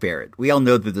called a ferret? We all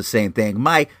know they're the same thing.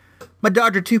 My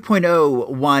daughter 2.0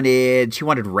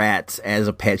 wanted rats as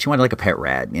a pet. She wanted like a pet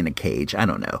rat in a cage. I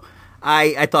don't know.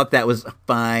 I thought that was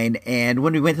fine. And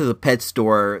when we went to the pet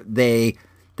store, they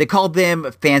called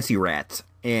them fancy rats.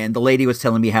 And the lady was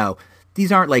telling me how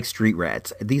these aren't like street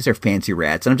rats. These are fancy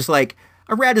rats. And I'm just like,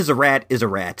 a rat is a rat is a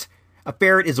rat. A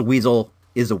ferret is a weasel,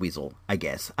 I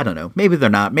guess. I don't know. Maybe they're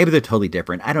not. Maybe they're totally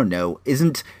different. I don't know.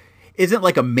 Isn't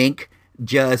like a mink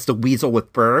just a weasel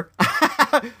with fur?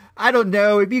 I don't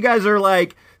know. If you guys are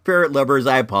like ferret lovers,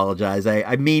 I apologize.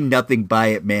 I mean nothing by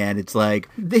it, man. It's like,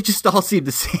 they just all seem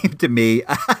the same to me.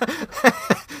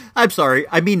 I'm sorry.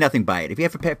 I mean nothing by it. If you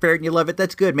have a pet ferret and you love it,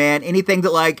 that's good, man. Anything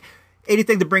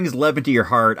that brings love into your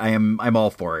heart, I'm all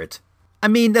for it. I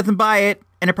mean nothing by it,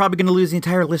 and I'm probably going to lose the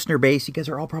entire listener base. You guys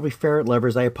are all probably ferret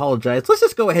lovers. I apologize. Let's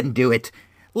just go ahead and do it.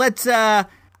 Let's, I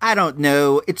don't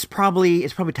know. It's probably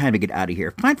time to get out of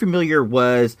here. Find Familiar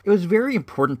was very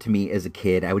important to me as a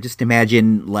kid. I would just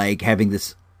imagine like having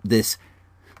this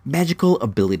magical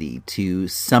ability to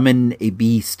summon a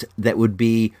beast that would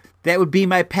be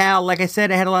my pal. Like I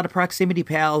said, I had a lot of proximity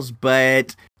pals,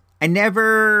 but I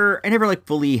never like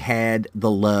fully had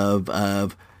the love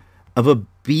of a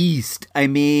beast. I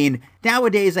mean,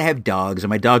 nowadays I have dogs, and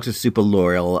my dogs are super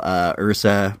loyal.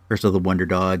 Ursa the Wonder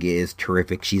Dog is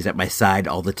terrific. She's at my side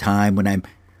all the time when I'm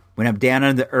down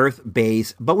on the Earth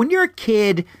base. But when you're a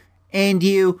kid and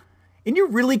you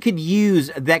really could use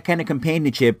that kind of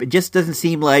companionship, it just doesn't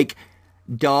seem like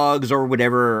dogs or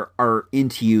whatever are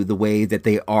into you the way that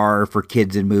they are for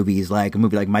kids in movies, like a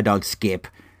movie like My Dog Skip.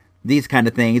 These kind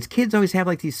of things. Kids always have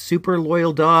like these super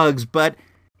loyal dogs, but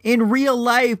in real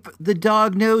life, the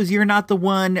dog knows you're not the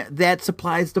one that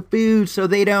supplies the food, so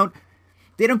they don't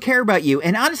care about you.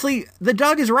 And honestly, the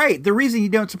dog is right. The reason you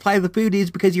don't supply the food is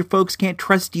because your folks can't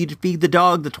trust you to feed the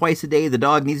dog the twice a day the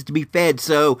dog needs to be fed,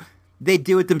 so they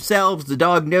do it themselves. The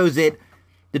dog knows it.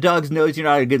 The dog knows you're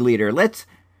not a good leader. Let's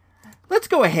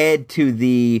go ahead to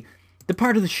the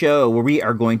part of the show where we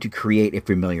are going to create a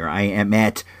familiar. I am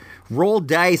at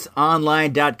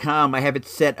RollDiceOnline.com. I have it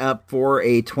set up for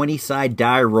a 20-side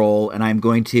die roll, and I'm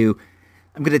going to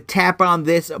tap on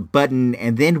this button,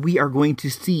 and then we are going to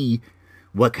see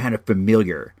what kind of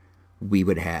familiar we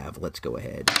would have. Let's go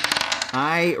ahead.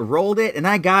 I rolled it, and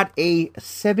I got a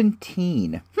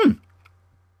 17.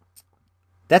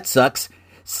 That sucks.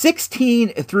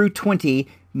 16 through 20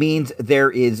 means there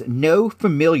is no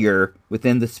familiar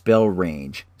within the spell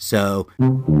range. So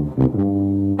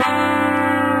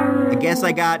I guess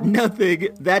I got nothing.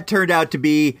 That turned out to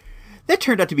be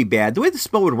bad. The way the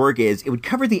spell would work is it would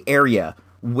cover the area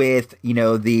with, you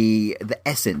know, the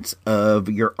essence of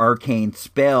your arcane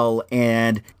spell,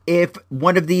 and if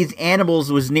one of these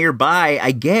animals was nearby,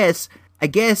 I guess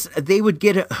they would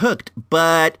get hooked.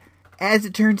 But as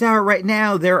it turns out right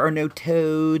now, there are no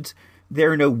toads,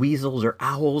 there are no weasels or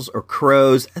owls or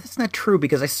crows. That's not true,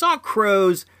 because I saw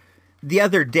crows the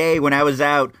other day when I was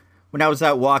out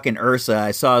walking Ursa. I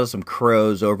saw some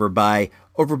crows over by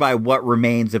what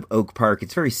remains of Oak Park.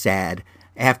 It's very sad.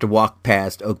 I have to walk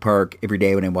past Oak Park every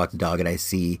day when I walk the dog, and I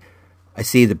see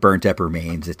the burnt up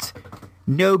remains. It's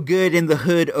no good in the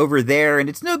hood over there, and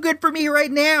it's no good for me right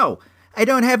now. I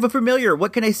don't have a familiar.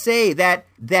 What can I say? That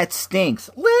stinks.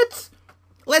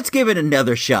 Let's give it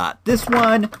another shot. This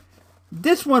one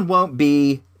won't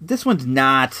be. This one's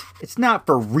not. It's not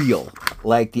for real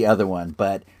like the other one,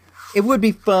 but it would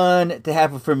be fun to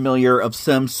have a familiar of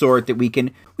some sort that we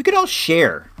could all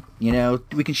share. You know,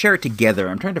 we can share it together.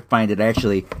 I'm trying to find it. I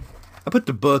put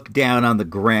the book down on the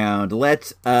ground.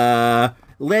 Let's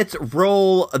let's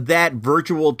roll that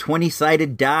virtual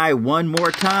 20-sided die one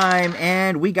more time,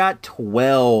 and we got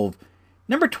 12.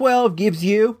 Number 12 gives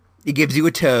you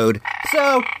a toad.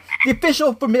 So, the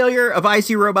official familiar of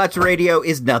IC Robots Radio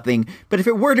is nothing, but if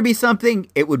it were to be something,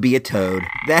 it would be a toad.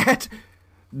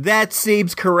 That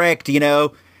seems correct, you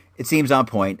know. It seems on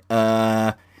point.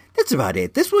 That's about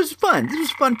it. This was fun. This was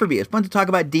fun for me. It was fun to talk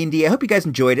about D&D. I hope you guys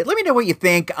enjoyed it. Let me know what you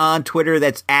think on Twitter.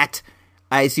 That's at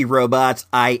IC Robots,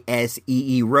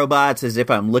 ISEE Robots, as if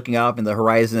I'm looking off in the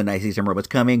horizon and I see some robots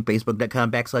coming.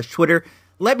 Facebook.com/Twitter.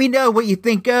 Let me know what you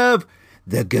think of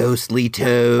The Ghostly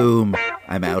Tome.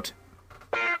 I'm out.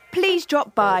 Please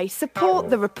drop by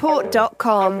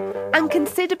supportthereport.com and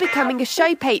consider becoming a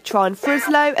show patron for as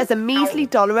low as a measly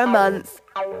 $1 a month.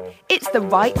 It's the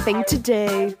right thing to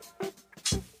do.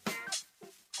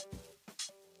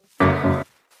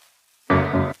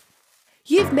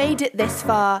 You've made it this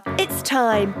far. It's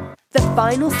time. The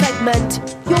final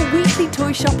segment, your weekly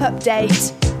toy shop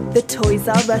update, the Toys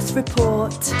R Us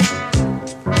report.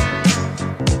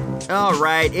 All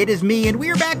right, it is me, and we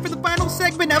are back for the final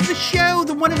segment of the show,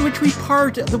 the one in which we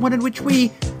part, the one in which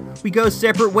we go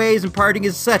separate ways, and parting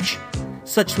is such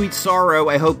sweet sorrow.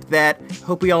 I hope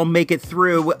we all make it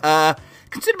through.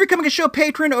 Consider becoming a show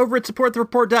patron over at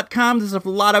supportthereport.com. There's a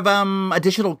lot of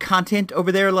additional content over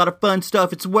there, a lot of fun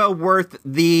stuff. It's well worth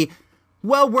the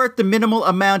minimal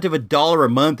amount of $1 a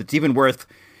month. It's worth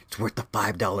the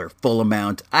 $5 full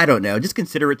amount. I don't know. Just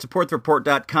consider it,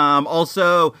 supportthereport.com.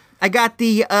 Also, I got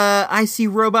the IC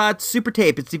Robots Super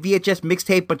Tape. It's the VHS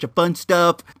mixtape, bunch of fun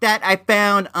stuff that I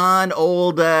found on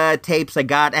old tapes I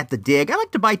got at the Dig. I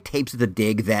like to buy tapes at the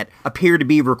Dig that appear to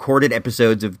be recorded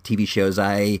episodes of TV shows.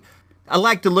 I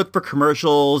like to look for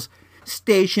commercials,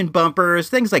 station bumpers,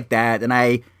 things like that, and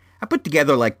I put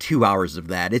together like 2 hours of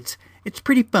that. It's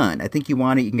pretty fun. I think you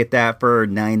want it. You can get that for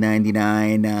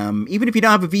 $9.99. Even if you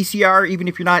don't have a VCR, even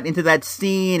if you're not into that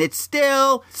scene, it's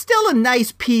still a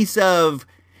nice piece of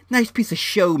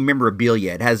show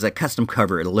memorabilia. It has a custom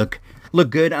cover. It'll look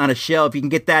good on a shelf. You can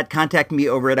get that. Contact me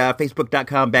over at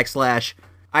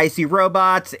facebook.com/IC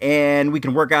Robots, and we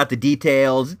can work out the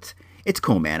details. It's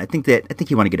cool, man. I think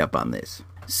you want to get up on this.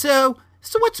 So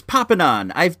what's popping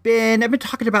on? I've been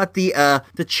talking about the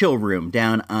chill room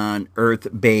down on Earth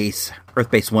Base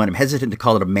 1. I'm hesitant to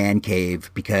call it a man cave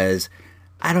because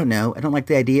I don't know. I don't like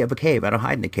the idea of a cave. I don't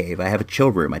hide in a cave. I have a chill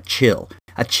room. I chill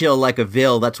like a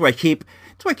Ville. That's where I keep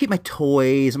my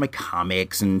toys and my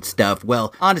comics and stuff.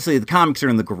 Well, honestly, the comics are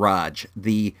in the garage.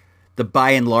 The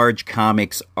by and large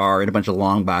comics are in a bunch of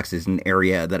long boxes in an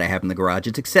area that I have in the garage.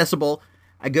 It's accessible.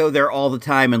 I go there all the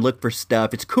time and look for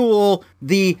stuff. It's cool.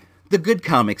 The good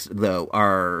comics, though,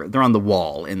 they're on the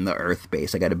wall in the Earth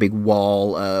Base. I got a big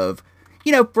wall of,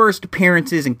 first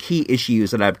appearances and key issues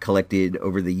that I've collected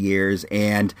over the years.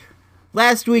 And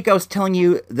last week I was telling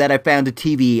you that I found a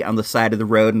TV on the side of the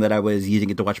road and that I was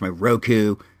using it to watch my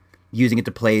Roku, using it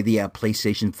to play the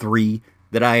PlayStation 3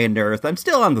 that I unearthed. I'm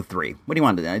still on the 3. What do you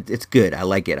want to do? It's good. I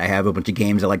like it. I have a bunch of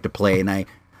games I like to play, and I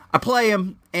play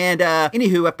them. And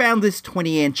anywho, I found this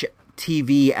 20-inch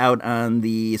TV out on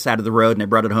the side of the road, and I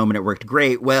brought it home, and it worked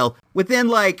great. Well, within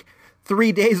like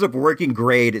 3 days of working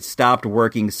great, it stopped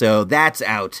working, so that's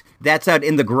out. That's out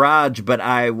in the garage, but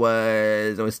I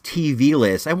was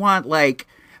TV-less. I want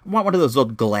one of those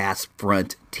old glass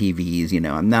front TVs,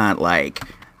 I'm not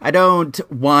I don't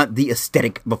want the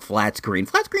aesthetic of a flat screen.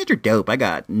 Flat screens are dope. I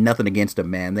got nothing against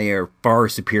them, man. They are far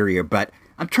superior, but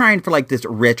I'm trying for this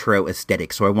retro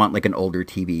aesthetic, so I want an older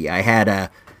TV. I had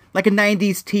a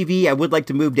 90s TV. I would like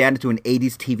to move down into an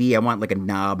 80s TV. I want a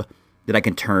knob that I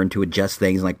can turn to adjust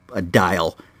things, like a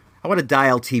dial. I want a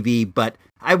dial TV, but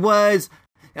I was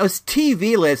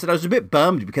TV-less, and I was a bit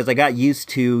bummed because I got used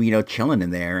to, chilling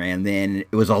in there, and then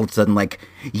it was all of a sudden,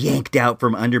 yanked out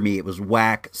from under me. It was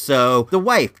whack. So the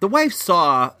wife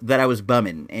saw that I was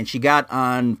bumming, and she got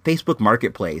on Facebook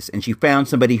Marketplace, and she found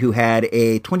somebody who had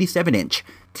a 27-inch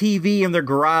TV in their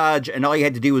garage, and all you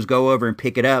had to do was go over and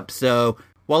pick it up. So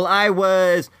while I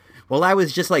was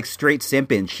just straight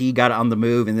simping, she got on the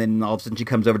move, and then all of a sudden she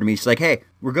comes over to me. She's like, "Hey,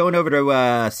 we're going over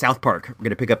to South Park. We're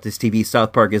going to pick up this TV."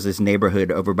 South Park is this neighborhood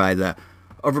over by the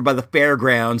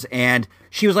fairgrounds, and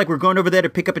she was like, "We're going over there to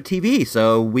pick up a TV."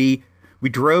 So we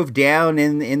drove down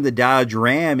in the Dodge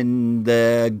Ram, and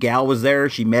the gal was there.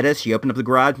 She met us. She opened up the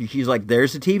garage, and she's like,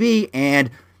 "There's the TV," and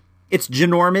it's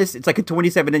ginormous. It's like a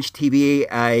 27-inch TV.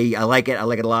 I like it. I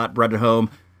like it a lot. Brought it home.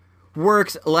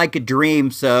 Works like a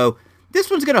dream. So this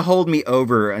one's going to hold me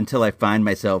over until I find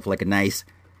myself a nice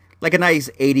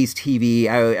 80s TV.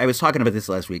 I was talking about this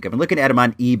last week. I've been looking at them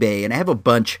on eBay, and I have a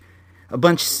bunch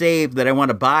saved that I want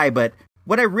to buy, but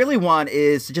What I really want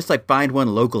is to just like find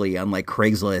one locally on like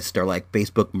Craigslist or like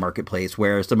Facebook Marketplace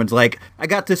where someone's like, I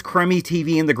got this crummy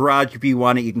TV in the garage. If you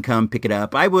want it, you can come pick it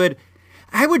up. I would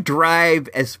drive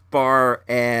as far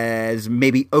as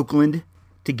maybe Oakland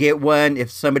to get one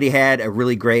if somebody had a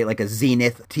really great, like a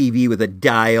Zenith TV with a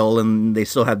dial and they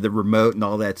still have the remote and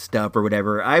all that stuff or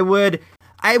whatever. I would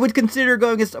consider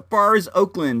going as far as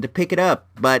Oakland to pick it up,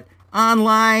 but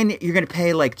online, you're going to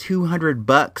pay like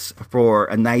 $200 for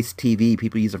a nice TV.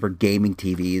 People use it for gaming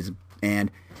TVs.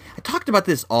 And I talked about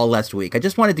this all last week. I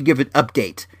just wanted to give an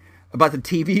update about the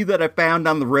TV that I found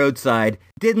on the roadside.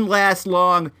 Didn't last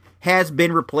long. Has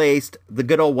been replaced. The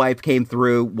good old wife came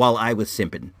through while I was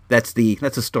simping. That's the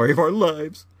story of our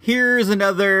lives. Here's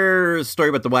another story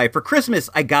about the wife. For Christmas,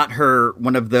 I got her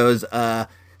one of those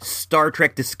Star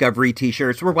Trek Discovery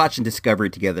t-shirts. We're watching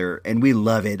Discovery together, and we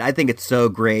love it. I think it's so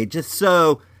great. Just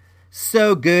so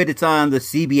good. It's on the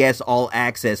CBS All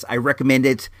Access. I recommend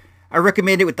it. I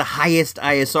recommend it with the highest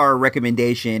ISR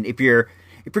recommendation. If you're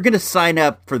going to sign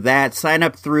up for that, sign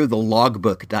up through the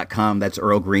logbook.com. That's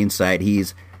Earl Green's site.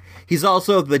 He's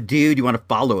also the dude you want to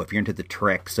follow if you're into the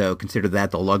Trek, so consider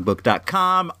that the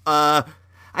logbook.com. I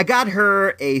got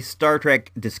her a Star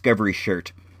Trek Discovery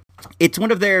shirt. It's one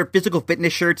of their physical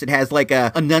fitness shirts. It has like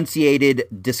a enunciated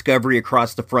Discovery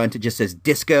across the front. It just says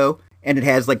Disco, and it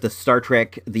has like the Star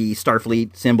Trek, the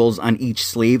Starfleet symbols on each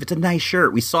sleeve. It's a nice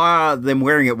shirt. We saw them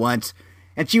wearing it once,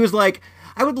 and she was like,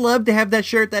 I would love to have that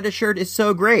shirt. That shirt is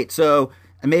so great. So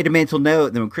I made a mental note,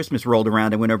 and then when Christmas rolled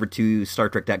around, I went over to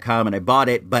StarTrek.com and I bought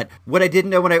it. But what I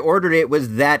didn't know when I ordered it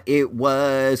was that it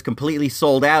was completely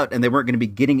sold out, and they weren't going to be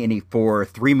getting any for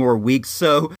 3 more weeks.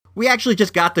 So we actually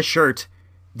just got the shirt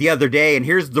the other day, and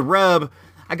here's the rub.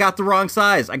 I got the wrong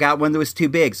size. I got one that was too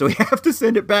big, so we have to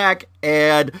send it back,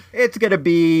 and it's going to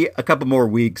be a couple more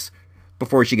weeks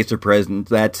before she gets her present.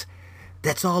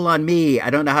 That's all on me. I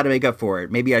don't know how to make up for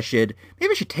it. Maybe I should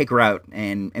take her out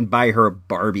and buy her a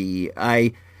Barbie.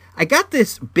 I got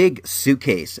this big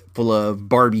suitcase full of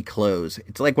Barbie clothes.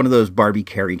 It's like one of those Barbie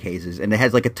carry cases, and it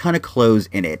has like a ton of clothes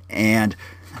in it, and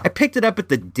I picked it up at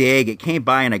the dig. It came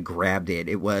by, and I grabbed it.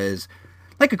 It was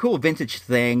like a cool vintage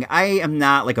thing. I am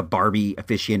not like a Barbie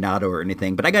aficionado or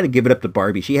anything, but I got to give it up to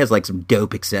Barbie. She has like some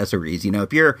dope accessories. You know,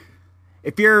 if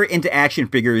you're into action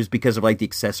figures because of like the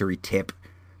accessory tip,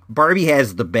 Barbie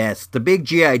has the best. The big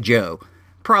G.I. Joe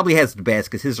probably has the best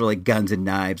because his are like guns and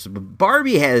knives. But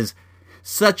Barbie has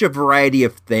such a variety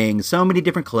of things. So many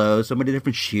different clothes, so many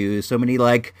different shoes, so many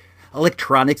like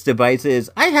electronics devices.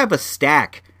 I have a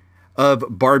stack of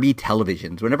Barbie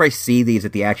televisions. Whenever I see these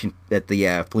at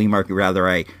the flea market, rather,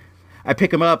 I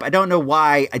pick them up. I don't know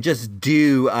why. I just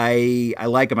do. I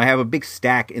like them. I have a big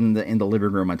stack in the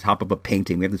living room on top of a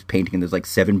painting. We have this painting, and there's like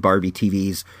 7 Barbie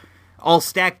TVs all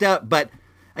stacked up. But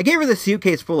I gave her the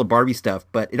suitcase full of Barbie stuff,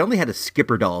 but it only had a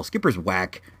Skipper doll. Skipper's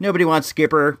whack. Nobody wants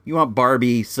Skipper. You want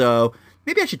Barbie. So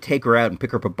maybe I should take her out and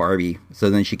pick her up a Barbie so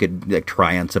then she could like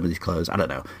try on some of these clothes. I don't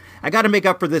know. I got to make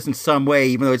up for this in some way,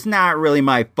 even though it's not really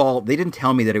my fault. They didn't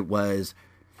tell me that it was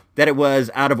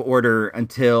out of order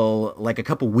until like a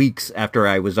couple weeks after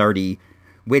I was already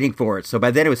waiting for it. So by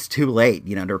then it was too late,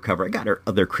 to recover. I got her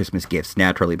other Christmas gifts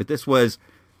naturally, but this was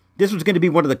going to be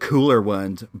one of the cooler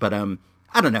ones. But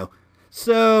I don't know.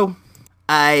 So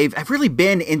I've really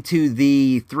been into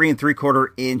the 3 3/4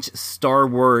 inch Star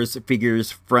Wars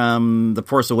figures from The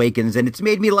Force Awakens, and it's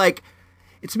made me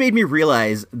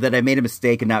realize that I made a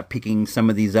mistake in not picking some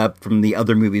of these up from the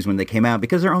other movies when they came out,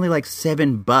 because they're only like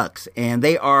 $7, and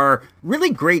they are really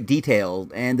great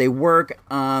detailed, and they work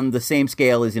on the same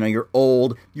scale as, your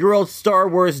old Star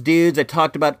Wars dudes. I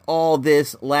talked about all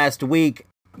this last week.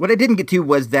 What I didn't get to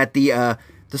was that the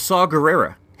Saw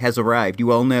Gerrera has arrived.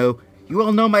 You all know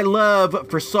my love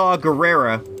for Saw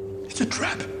Gerrera. It's a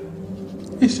trap,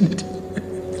 isn't it?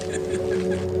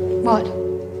 What?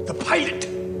 The pilot.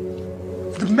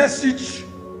 The message.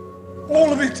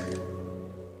 All of it.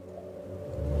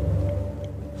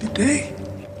 Did they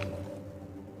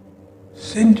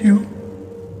send you?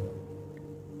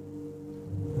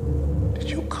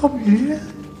 Did you come here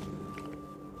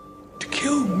to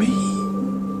kill me?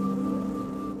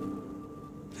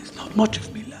 There's not much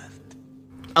of me left.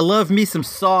 I love me some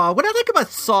Saw. What I like about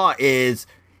Saw is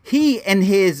he and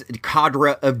his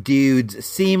cadre of dudes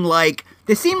seem like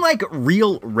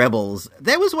real rebels.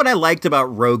 That was what I liked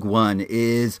about Rogue One,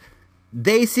 is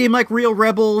they seem like real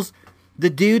rebels. The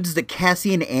dudes that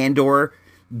Cassian Andor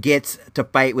gets to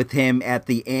fight with him at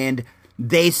the end,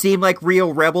 they seem like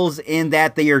real rebels in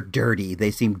that they are dirty.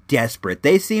 They seem desperate.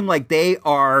 They seem like they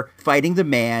are fighting the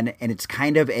man, and it's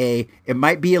kind of it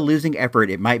might be a losing effort.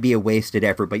 It might be a wasted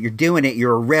effort, but you're doing it.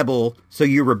 You're a rebel, so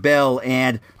you rebel.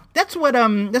 And that's what I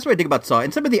think about Saw.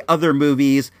 In some of the other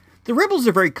movies, the rebels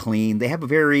are very clean. They have a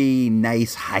very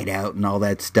nice hideout and all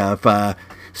that stuff.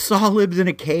 Saw lives in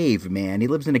a cave, man. He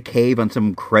lives in a cave on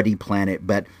some cruddy planet.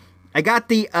 But I got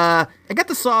the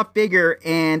Saw figure,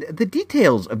 and the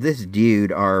details of this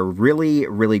dude are really,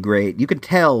 really great. You can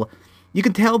tell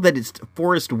that it's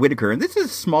Forrest Whitaker, and this is a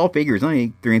small figure. It's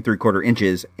only 3 3/4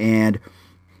 inches, and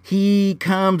he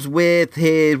comes with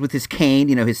his cane,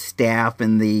 his staff,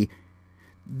 and the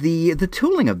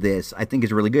tooling of this, I think,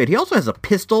 is really good. He also has a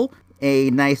pistol, a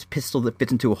nice pistol that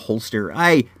fits into a holster.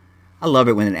 I love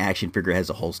it when an action figure has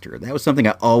a holster. That was something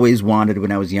I always wanted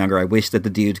when I was younger. I wish that the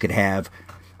dudes could have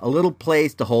a little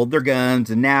place to hold their guns,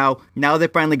 and now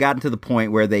they've finally gotten to the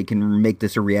point where they can make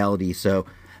this a reality. So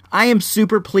I am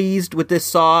super pleased with this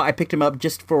Saw. I picked him up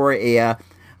just for a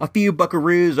few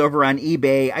buckaroos over on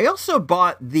eBay. I also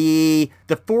bought the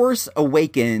Force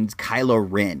Awakens Kylo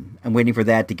Ren. I'm waiting for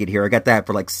that to get here. I got that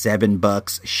for like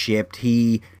 $7 shipped.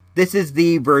 This is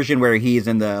the version where he's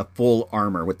in the full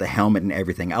armor with the helmet and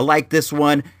everything. I like this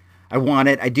one. I want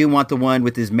it. I do want the one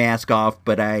with his mask off,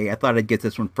 but I thought I'd get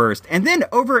this one first. And then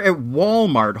over at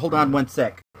Walmart, hold on one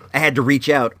sec. I had to reach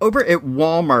out. Over at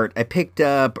Walmart, I picked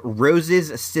up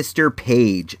Rose's sister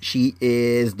Paige. She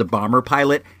is the bomber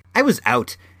pilot. I was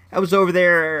out. I was over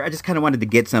there. I just kind of wanted to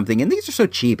get something, and these are so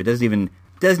cheap. It doesn't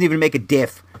even make a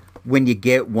diff when you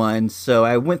get one. So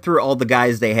I went through all the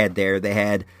guys they had there. They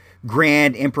had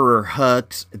Grand Emperor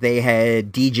Hux. They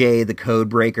had DJ the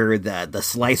Codebreaker, the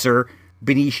Slicer,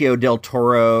 Benicio del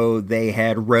Toro. They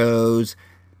had Rose.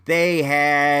 They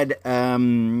had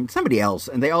somebody else,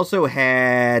 and they also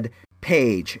had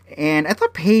Paige. And I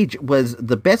thought Paige was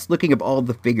the best looking of all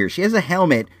the figures. She has a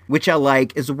helmet, which I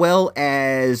like, as well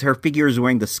as her figure is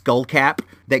wearing the skull cap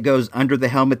that goes under the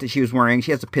helmet that she was wearing.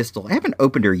 She has a pistol. I haven't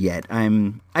opened her yet.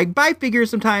 I buy figures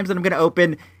sometimes that I'm going to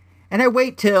open, and I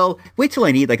wait till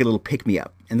I need like a little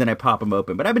pick-me-up, and then I pop them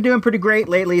open. But I've been doing pretty great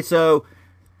lately, so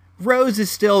Rose is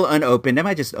still unopened. I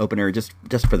might just open her just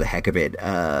for the heck of it.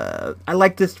 I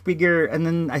like this figure, and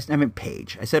then I meant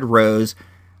Paige. I said Rose.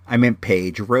 I meant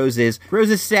Paige. Rose is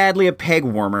sadly a peg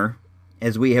warmer,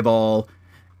 as we have all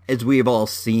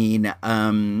seen.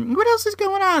 What else is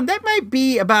going on? That might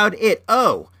be about it.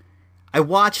 Oh, I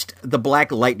watched the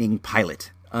Black Lightning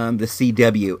pilot on the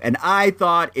CW, and I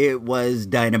thought it was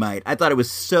dynamite. I thought it was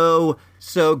so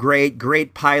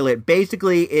great pilot.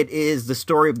 Basically, it is the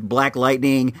story of Black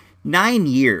Lightning 9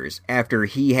 years after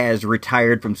he has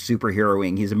retired from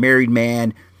superheroing. He's a married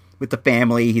man with a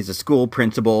family. He's a school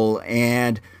principal,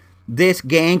 and this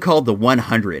gang called the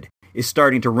 100 is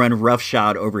starting to run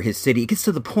roughshod over his city. It gets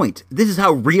to the point. This is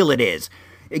how real it is.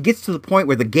 It gets to the point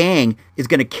where the gang is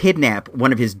going to kidnap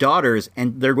one of his daughters,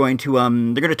 and they're going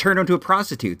to turn her into a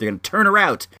prostitute. They're going to turn her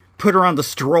out, put her on the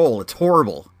stroll. It's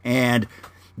horrible, and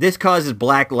this causes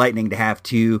Black Lightning to have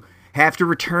to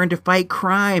return to fight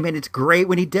crime, and it's great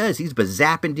when he does. He's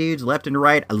zapping dudes left and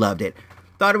right. I loved it.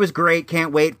 Thought it was great.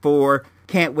 Can't wait for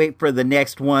the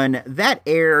next one. That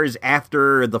airs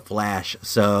after The Flash,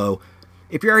 so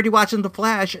if you're already watching The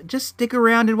Flash, just stick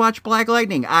around and watch Black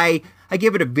Lightning. I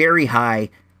give it a very high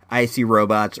IC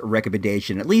Robots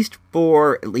recommendation, at least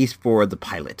for the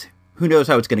pilot. Who knows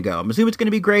how it's going to go? I'm assuming it's going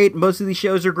to be great. Most of these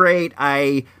shows are great.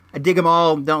 I dig them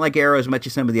all. Don't like Arrow as much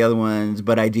as some of the other ones,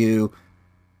 but I do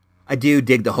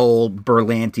dig the whole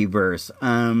Berlanti verse.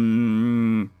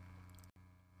 We're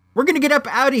gonna get up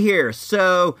out of here.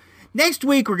 So next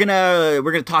week we're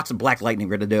gonna talk some Black Lightning.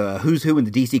 We're gonna do a who's who in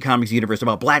the DC Comics universe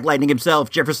about Black Lightning himself,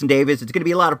 Jefferson Davis. It's gonna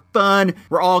be a lot of fun.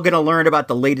 We're all gonna learn about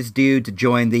the latest dude to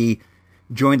join the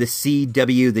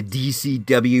CW, the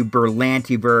DCW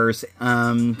Berlanti verse.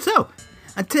 So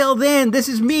until then, this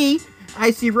is me,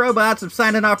 IC Robots. I'm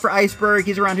signing off for Iceberg.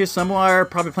 He's around here somewhere,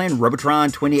 probably playing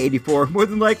Robotron 2084. More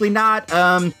than likely not.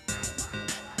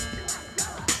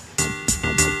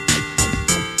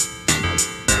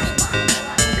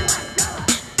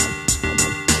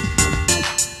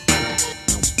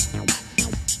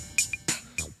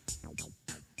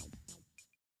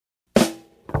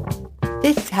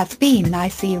 This has been an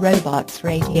IC Robots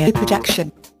Radio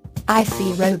production.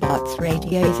 IC Robots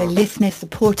Radio is a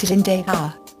listener-supported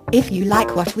endeavor. If you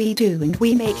like what we do and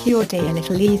we make your day a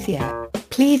little easier,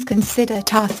 please consider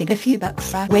tossing a few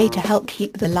bucks our way to help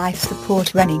keep the life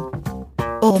support running.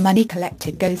 All money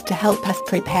collected goes to help us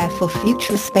prepare for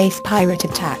future space pirate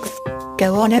attacks.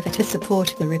 Go on over to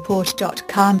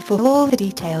supportthereport.com for all the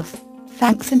details.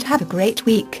 Thanks and have a great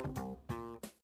week.